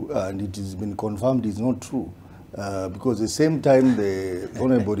true, and it has been confirmed it's not true. Because the same time the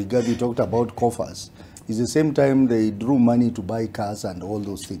Honorable Rigathi talked about coffers, is the same time they drew money to buy cars and all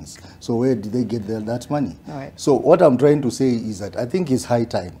those things. So where did they get that money? All right. So what I'm trying to say is that I think it's high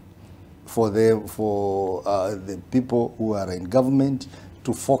time for the people who are in government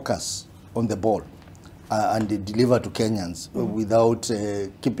to focus on the ball and deliver to Kenyans without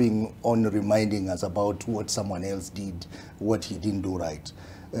keeping on reminding us about what someone else did, what he didn't do right.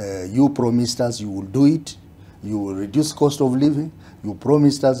 You promised us you will do it. You will reduce cost of living. You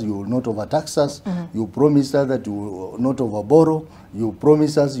promised us you will not overtax us. You promised us that you will not overborrow. You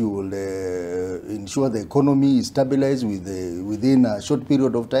promised us you will ensure the economy is stabilized within a short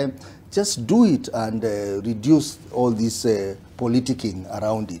period of time. Just do it and reduce all this politicking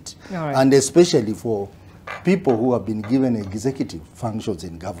around it. All right. And especially for people who have been given executive functions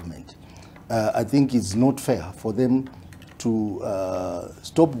in government. I think it's not fair for them to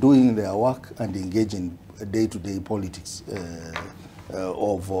stop doing their work and engage in day-to-day politics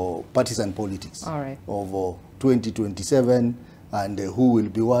of partisan politics. All right. Of 2027 and who will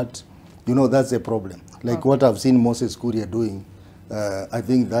be what. You know, that's a problem. Like what I've seen Moses Kuria doing, I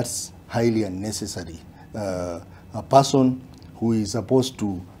think that's highly unnecessary. A person who is supposed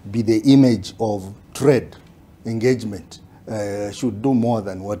to be the image of trade engagement should do more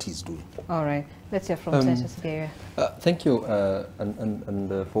than what he's doing. All right. Let's hear from Senator Sigeria. Thank you.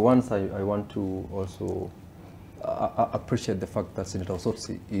 For once, I want to also appreciate the fact that Senator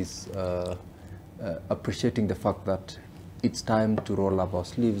Osotsi is appreciating the fact that it's time to roll up our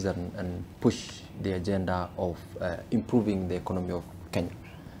sleeves and push the agenda of improving the economy of Kenya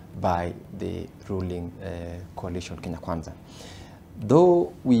by the ruling coalition Kenya Kwanza.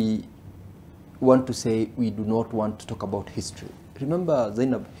 Though we want to say we do not want to talk about history, remember,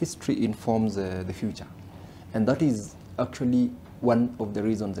 Zainab, history informs the future. And that is actually one of the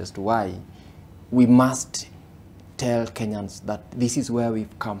reasons as to why we must tell Kenyans that this is where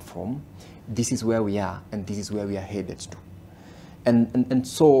we've come from, this is where we are, and this is where we are headed to. And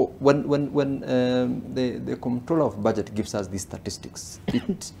so when the Comptroller of Budget gives us these statistics,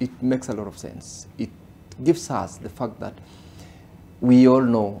 it makes a lot of sense. It gives us the fact that we all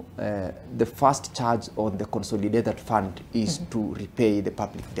know the first charge on the consolidated fund is to repay the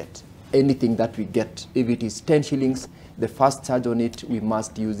public debt. Anything that we get, if it is 10 shillings, the first charge on it, we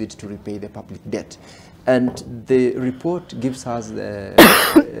must use it to repay the public debt. And the report gives us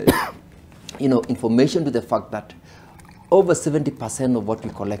information to the fact that over 70% of what we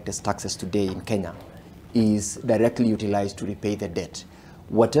collect as taxes today in Kenya is directly utilized to repay the debt.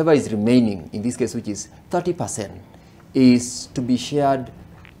 Whatever is remaining, in this case, which is 30%, is to be shared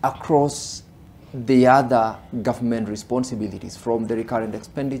across the other government responsibilities, from the recurrent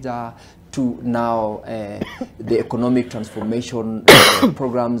expenditure to now the economic transformation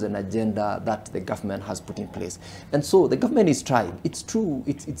programs and agenda that the government has put in place. And so the government is trying. It's true,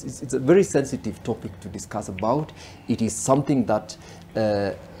 it's a very sensitive topic to discuss about. It is something that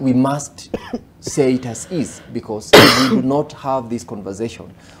we must say it as is, because if we do not have this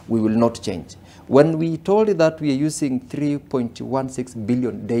conversation, we will not change. When we told that we are using 3.16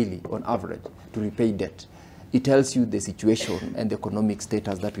 billion daily on average to repay debt, it tells you the situation and the economic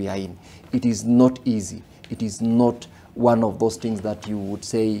status that we are in. It is not easy. It is not one of those things that you would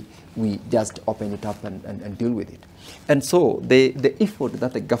say we just open it up and deal with it. And so the effort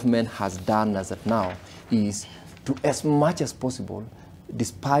that the government has done as of now is to, as much as possible,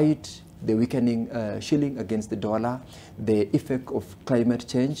 despite the weakening shilling against the dollar, the effect of climate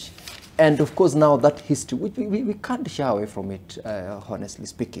change, and of course now that history, we can't shy away from it, honestly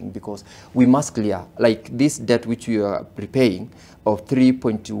speaking, because we must clear, like this debt which we are prepaying of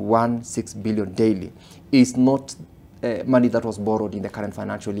 3.16 billion daily is not money that was borrowed in the current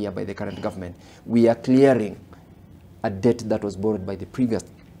financial year by the current government. We are clearing a debt that was borrowed by the previous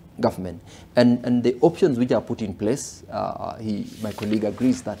government. And the options which are put in place, my colleague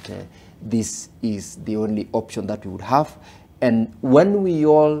agrees that this is the only option that we would have. And when we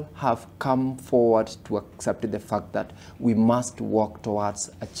all have come forward to accept the fact that we must work towards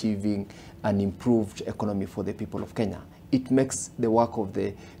achieving an improved economy for the people of Kenya, it makes the work of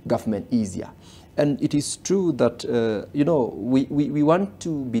the government easier. And it is true that, we want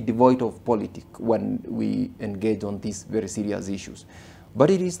to be devoid of politics when we engage on these very serious issues. But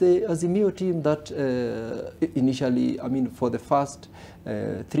it is the Azimio team that initially, for the first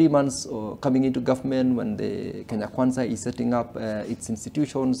 3 months coming into government, when the Kenya Kwanza is setting up its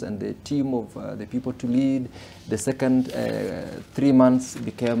institutions and the team of the people to lead, the second 3 months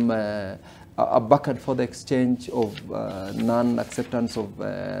became a back and forth exchange of non-acceptance of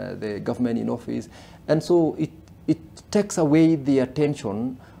the government in office. And so it takes away the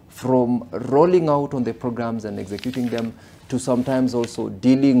attention from rolling out on the programs and executing them to sometimes also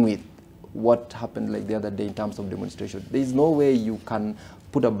dealing with what happened like the other day in terms of demonstration. There is no way you can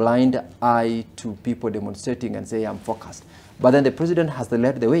put a blind eye to people demonstrating and say, I'm focused. But then the president has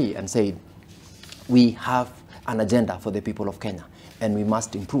led the way and said, we have an agenda for the people of Kenya and we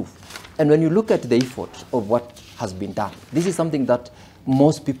must improve. And when you look at the effort of what has been done, this is something that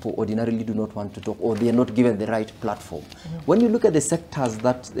most people ordinarily do not want to talk, or they are not given the right platform. When you look at the sectors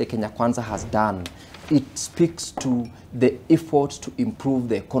that the Kenya Kwanza has done, it speaks to the efforts to improve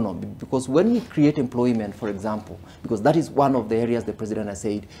the economy. Because when we create employment, for example, because that is one of the areas the president has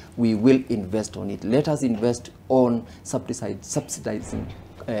said, we will invest on it. Let us invest on subsidizing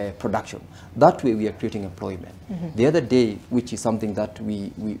production. That way we are creating employment. The other day, which is something that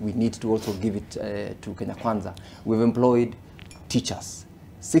we need to also give it to Kenya Kwanza, we've employed teachers.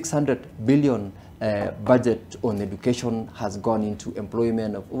 600 billion budget on education has gone into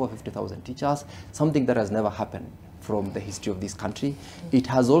employment of over 50,000 teachers, something that has never happened from the history of this country. It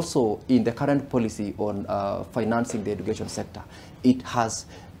has also, in the current policy on financing the education sector, it has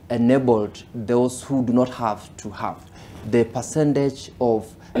enabled those who do not have to have. The percentage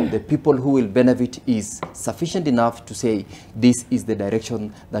of the people who will benefit is sufficient enough to say this is the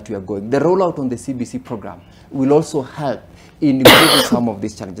direction that we are going. The rollout on the CBC program will also help in improving some of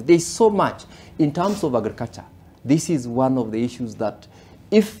these challenges. There is so much in terms of agriculture. This is one of the issues that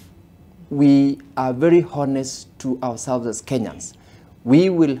if we are very honest to ourselves as Kenyans, we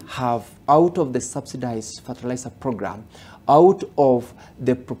will have, out of the subsidized fertilizer program, out of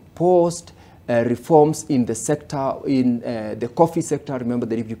the proposed reforms in the sector, in the coffee sector. Remember,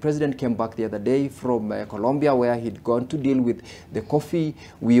 the deputy president came back the other day from Colombia, where he'd gone to deal with the coffee.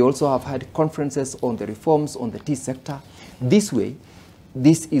 We also have had conferences on the reforms on the tea sector. This way,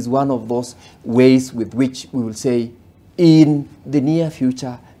 this is one of those ways with which we will say, in the near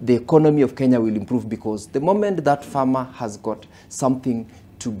future, the economy of Kenya will improve, because the moment that farmer has got something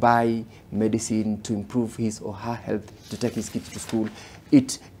to buy medicine, to improve his or her health, to take his kids to school,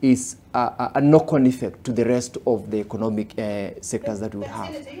 it is a knock-on effect to the rest of the economic sectors that we would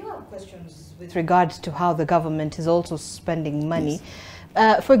have. Senator, you have questions with regards to how the government is also spending money.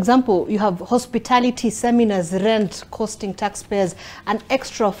 Yes. For example, you have hospitality, seminars, rent costing taxpayers an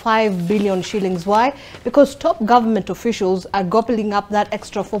extra 5 billion shillings. Why? Because top government officials are gobbling up that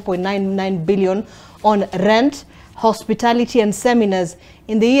extra 4.99 billion on rent, hospitality and seminars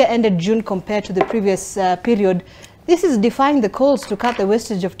in the year ended June compared to the previous period. This is defying the calls to cut the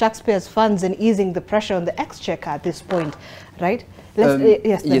wastage of taxpayers' funds and easing the pressure on the exchequer at this point, right?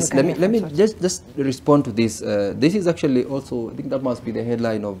 Yes, let me just respond to this. This is actually also, I think that must be the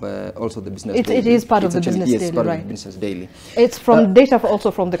headline of also the Business Daily. It is part of the Business Daily, yes, part right? of the Business Daily. It's from data also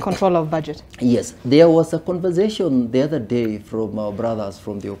from the Controller of Budget. Yes, there was a conversation the other day from our brothers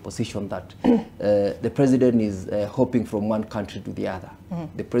from the opposition that the president is hopping from one country to the other.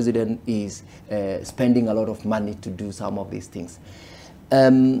 The president is spending a lot of money to do some of these things.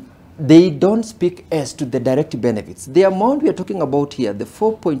 They don't speak as to the direct benefits. The amount we are talking about here, the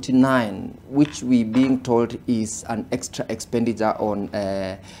 4.9, which we being told is an extra expenditure on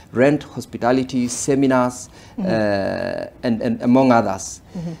rent, hospitality, seminars, and among others.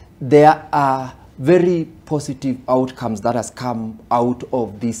 There are very positive outcomes that has come out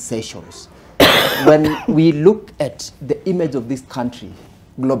of these sessions. When we look at the image of this country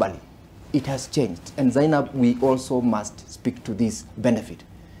globally, it has changed. And Zainab, we also must speak to this benefit.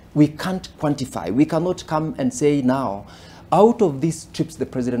 We can't quantify. We cannot come and say now, out of these trips the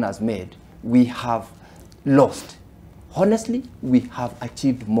president has made, we have lost. Honestly, we have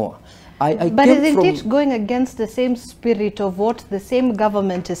achieved more. But isn't it going against the same spirit of what the same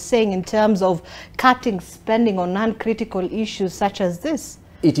government is saying in terms of cutting spending on non-critical issues such as this?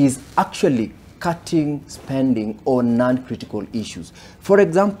 It is actually cutting spending on non-critical issues. For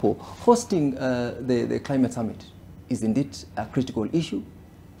example, hosting the climate summit is indeed a critical issue.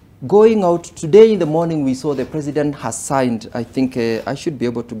 Going out today in the morning, we saw the president has signed, I think I should be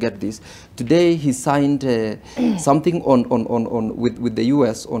able to get this. Today he signed something with the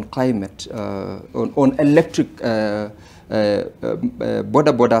US on climate, on electric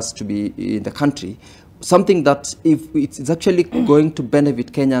borders to be in the country. Something that if it's actually going to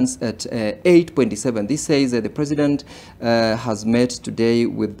benefit Kenyans at 8.7. This says that the president has met today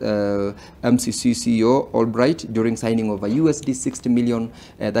with MCC CEO Albright during signing of a USD 60 million,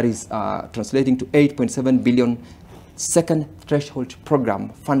 that is translating to 8.7 billion second threshold program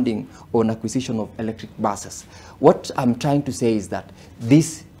funding on acquisition of electric buses. What I'm trying to say is that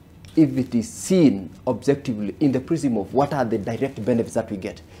this, if it is seen objectively in the prism of what are the direct benefits that we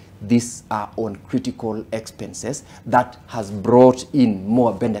get, these are on critical expenses that has brought in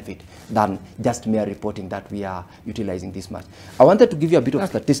more benefit than just mere reporting that we are utilizing this much. I wanted to give you a bit of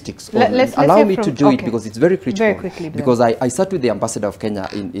statistics. Allow me to do it because it's very critical. Very quickly, because I sat with the ambassador of Kenya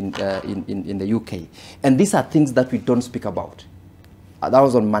in the UK, and these are things that we don't speak about. That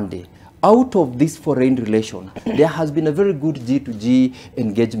was on Monday. Out of this foreign relation, there has been a very good G2G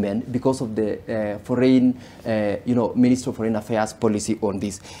engagement because of the foreign, Minister of Foreign Affairs policy on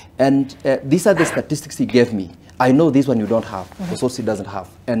this. And these are the statistics he gave me. I know this one you don't have, because he doesn't have.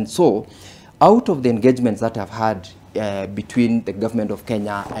 And so, out of the engagements that I've had between the government of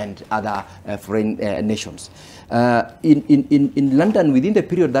Kenya and other foreign nations, in London, within the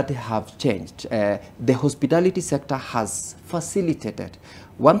period that have changed, the hospitality sector has facilitated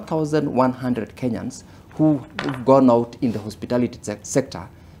 1,100 Kenyans who've gone out in the hospitality sector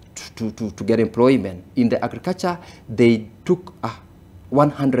to get employment. In the agriculture, they took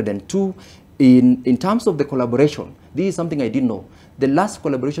 102. In terms of the collaboration, this is something I didn't know. The last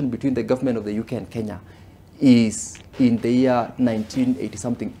collaboration between the government of the UK and Kenya is in the year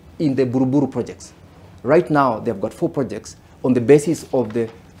 1980-something in the Buruburu projects. Right now, they've got 4 projects on the basis of the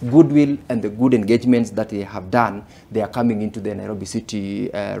goodwill and the good engagements that they have done, they are coming into the Nairobi City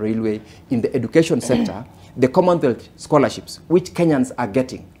Railway. In the education sector, the Commonwealth scholarships, which Kenyans are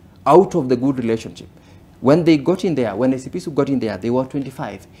getting out of the good relationship, when they got in there, when SCPs got in there, they were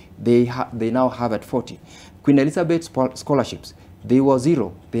 25. They now have at 40. Queen Elizabeth scholarships, they were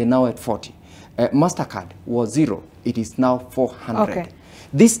 0. They are now at 40. MasterCard was 0. It is now 400. Okay.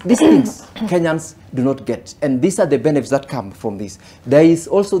 These things Kenyans do not get, and these are the benefits that come from this. There is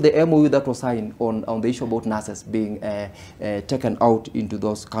also the MOU that was signed on the issue about nurses being taken out into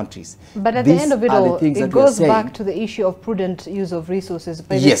those countries. But at the end of it all, it goes back to the issue of prudent use of resources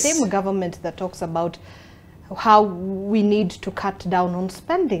by the same government that talks about how we need to cut down on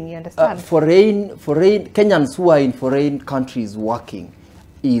spending, you understand? Kenyans who are in foreign countries working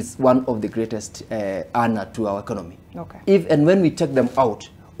is one of the greatest honor to our economy. Okay. If and when we take them out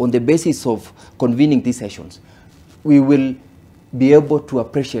on the basis of convening these sessions, we will be able to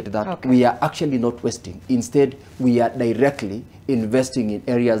appreciate that we are actually not wasting. Instead, we are directly investing in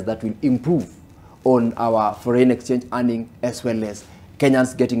areas that will improve on our foreign exchange earning as well as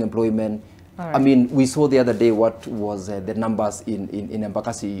Kenyans getting employment. I mean, we saw the other day what was the numbers in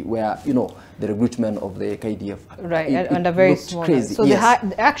Embakasi, where, you know, the recruitment of the KDF. Right, and a very small. Crazy. So they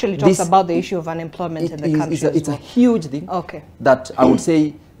actually talks about the issue of unemployment in the country. It's a huge thing that I would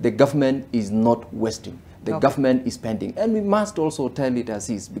say the government is not wasting. The government is spending. And we must also tell it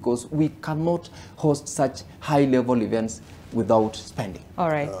as is, because we cannot host such high-level events without spending. All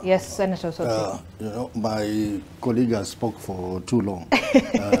right. Yes, Senator Soti. You know, my colleague has spoke for too long.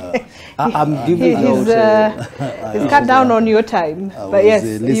 I'm giving he's cut down on your time. But yes,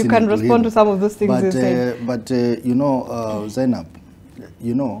 you can respond to some of those things you said. But you know, Zainab,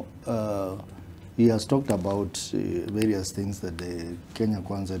 you know, he has talked about various things that the Kenya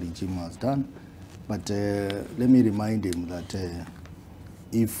Kwanza regime has done. But let me remind him that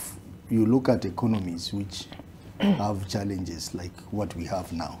if you look at economies which have challenges like what we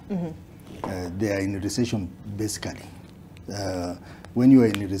have now, they are in a recession basically. When you are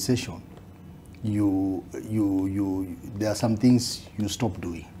in a recession, there are some things you stop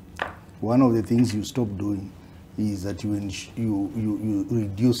doing. One of the things you stop doing is that you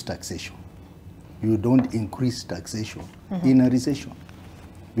reduce taxation. You don't increase taxation in a recession,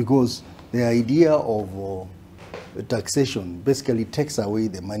 because the idea of taxation basically takes away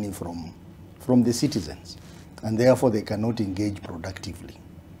the money from the citizens, and therefore they cannot engage productively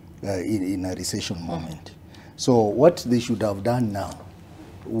in a recession moment. So what they should have done now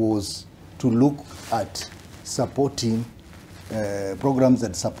was to look at supporting programs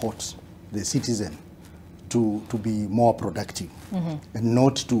that support the citizen to be more productive and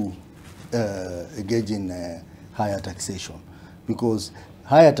not to engage in higher taxation. Because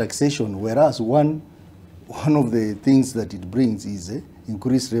higher taxation, whereas one of the things that it brings is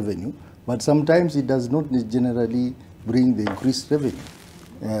increased revenue, but sometimes it does not generally bring the increased revenue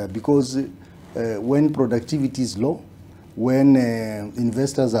because when productivity is low, when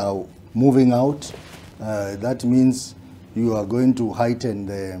investors are moving out, that means you are going to heighten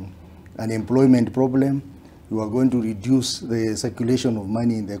the unemployment problem. You are going to reduce the circulation of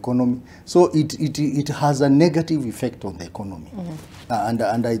money in the economy. So it has a negative effect on the economy.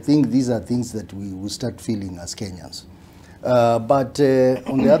 And I think these are things that we will start feeling as Kenyans. But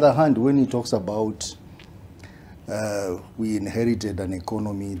on the other hand, when he talks about we inherited an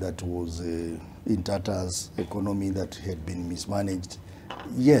economy that was in tatters, economy that had been mismanaged,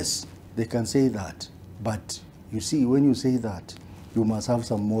 yes, they can say that. But you see, when you say that, you must have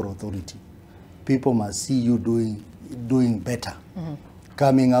some more authority. People must see you doing better,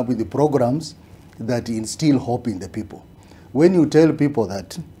 coming up with the programs that instill hope in the people. When you tell people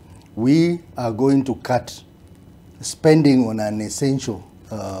that we are going to cut spending on unessential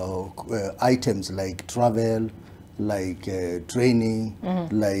items like travel, like training,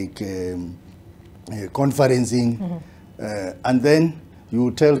 like conferencing, and then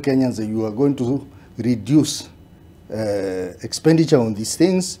you tell Kenyans that you are going to reduce expenditure on these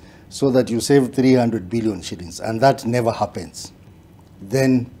things so that you save 300 billion shillings, and that never happens,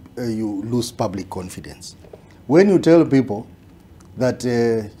 then you lose public confidence. When you tell people that,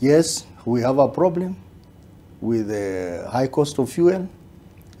 yes, we have a problem with the high cost of fuel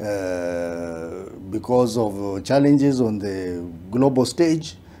because of challenges on the global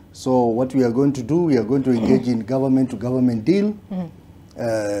stage, so what we are going to do, we are going to engage in government-to-government deal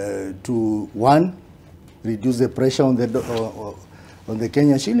to, one, reduce the pressure on the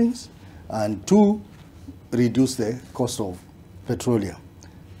Kenya shillings, and two, reduce the cost of petroleum.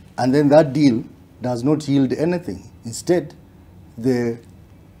 And then that deal does not yield anything. Instead, the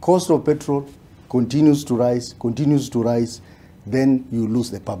cost of petrol continues to rise, then you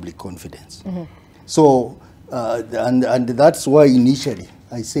lose the public confidence. So, and that's why initially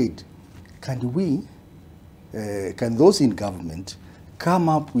I said, can those in government come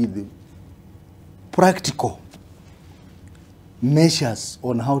up with practical measures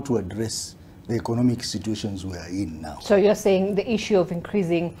on how to address the economic situations we are in now? So you're saying the issue of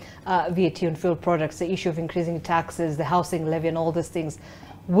increasing VAT on fuel products, the issue of increasing taxes, the housing levy and all these things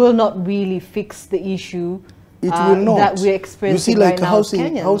will not really fix the issue will not. that we're experiencing like right now as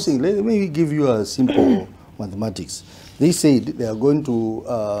Kenyans. Let me give you a simple mathematics. They said they are going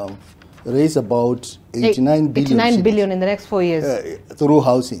to raise about 89 billion in the next 4 years through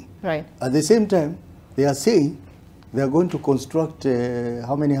housing. Right. At the same time, they are saying they are going to construct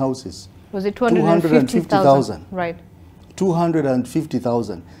how many houses? Was it 250,000? Right.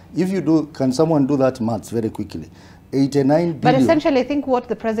 250,000. If you do, can someone do that maths very quickly? 89 billion. But essentially, I think what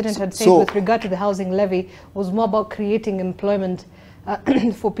the president had said with regard to the housing levy was more about creating employment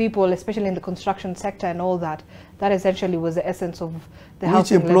for people, especially in the construction sector and all that. That essentially was the essence of the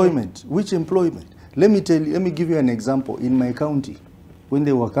housing levy. Which employment? Let me give you an example. In my county, when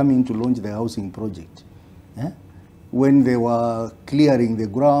they were coming to launch the housing project, when they were clearing the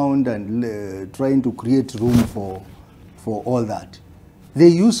ground and trying to create room for all that, they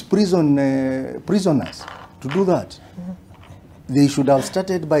used prisoners to do that. They should have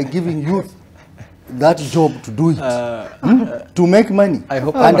started by giving youth that job to do it, to make money. I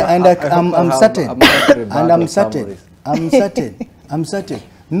hope I'm certain.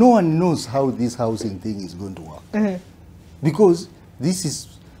 No one knows how this housing thing is going to work, because this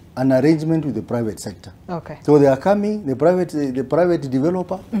is an arrangement with the private sector. Okay. So they are coming. The private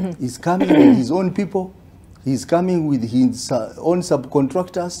developer is coming with his own people. He's coming with his own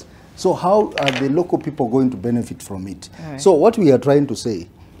subcontractors. So how are the local people going to benefit from it? Right. So what we are trying to say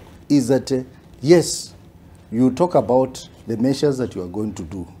is that, yes, you talk about the measures that you are going to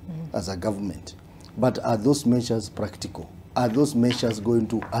do as a government, but are those measures practical? Are those measures going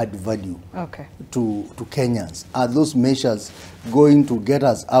to add value to Kenyans? Are those measures going to get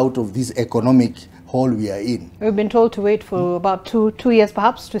us out of this economic hole we are in? We've been told to wait for about two years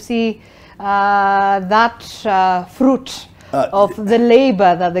perhaps to see that fruit of the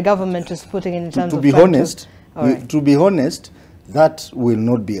labor that the government is putting in terms of... To be honest, that will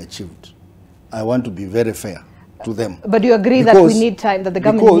not be achieved. I want to be very fair to them. But do you agree that we need time, that the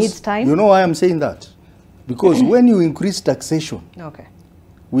government needs time? You know why I'm saying that? Because when you increase taxation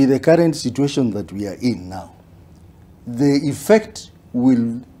with the current situation that we are in now, the effect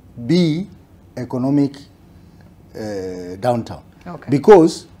will be economic downturn.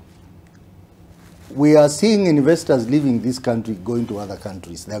 Because we are seeing investors leaving this country, going to other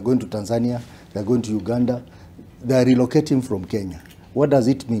countries. They are going to Tanzania, they are going to Uganda, they are relocating from Kenya. What does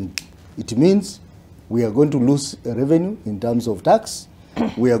it mean? It means we are going to lose revenue in terms of tax.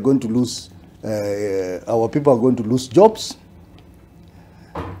 We are going to lose, our people are going to lose jobs.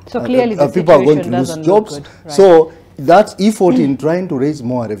 So clearly the people are going to lose jobs. Good, right. So that effort in trying to raise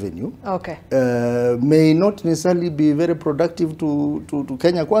more revenue may not necessarily be very productive to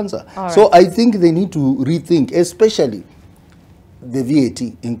Kenya Kwanza. So I think they need to rethink, especially the VAT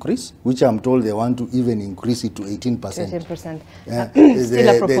increase, which I'm told they want to even increase it to 18%. 18%.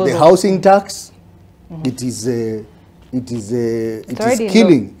 The housing tax, it is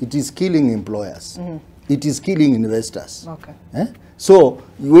killing employers. It is killing investors. So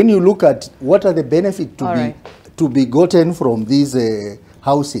when you look at what are the benefits to be gotten from this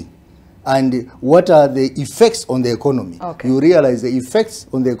housing and what are the effects on the economy, you realize the effects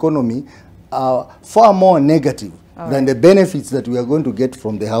on the economy are far more negative than the benefits that we are going to get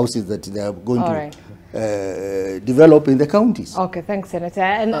from the houses that they are going to develop in the counties. Okay, thanks, Senator.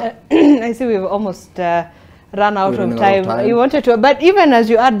 And I see we've almost run out of time. You wanted to, but even as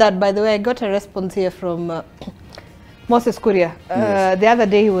you add that, by the way, I got a response here from Moses Kuria. The other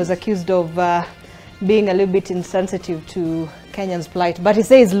day he was accused of being a little bit insensitive to Kenyans' plight. But he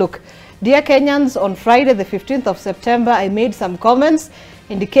says, look, dear Kenyans, on Friday the 15th of September, I made some comments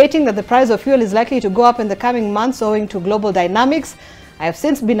indicating that the price of fuel is likely to go up in the coming months owing to global dynamics. I have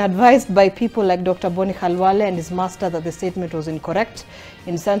since been advised by people like Dr. Boni Khalwale and his master that the statement was incorrect,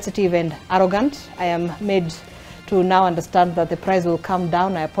 insensitive and arrogant. I am made to now understand that the price will come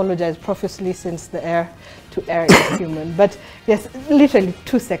down. I apologize profusely since the air to air is human. But yes, literally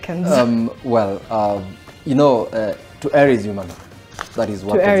 2 seconds. You know, to err is human. That is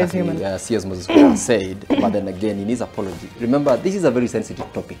what exactly C.S. Moses said. But then again, in his apology, remember, this is a very sensitive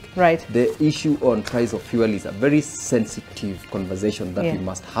topic. Right. The issue on price of fuel is a very sensitive conversation that we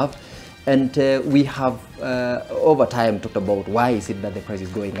must have. And we have, over time, talked about why is it that the price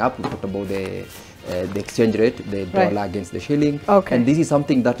is going up. We talked about the the exchange rate, the dollar against the shilling. Okay. And this is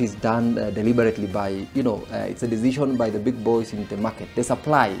something that is done deliberately by, it's a decision by the big boys in the market. The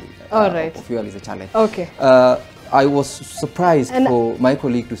supply of fuel is a challenge. Okay. I was surprised for my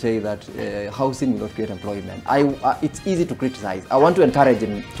colleague to say that housing will not create employment. It's easy to criticize. I want to encourage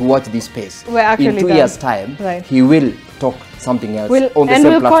him to watch this space. In 2 years' time, he will talk something else on the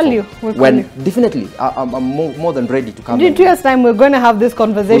same platform. We'll call you. Definitely, I'm more than ready to come. In 2 years' time, we're going to have this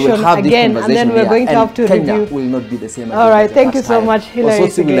conversation again, and then we're going to have to Kenya review. Will not be the same. All right, thank you so much, Hilary.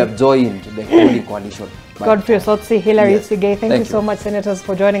 Osotsi will have joined the holding coalition. Godfrey Osotsi, Hilary Sigay, thank you so much, senators,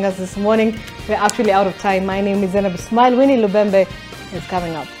 for joining us this morning. We're actually out of time. My name is Zainab Ismail. Winnie Lubembe is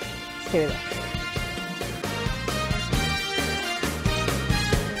coming up. Stay with us.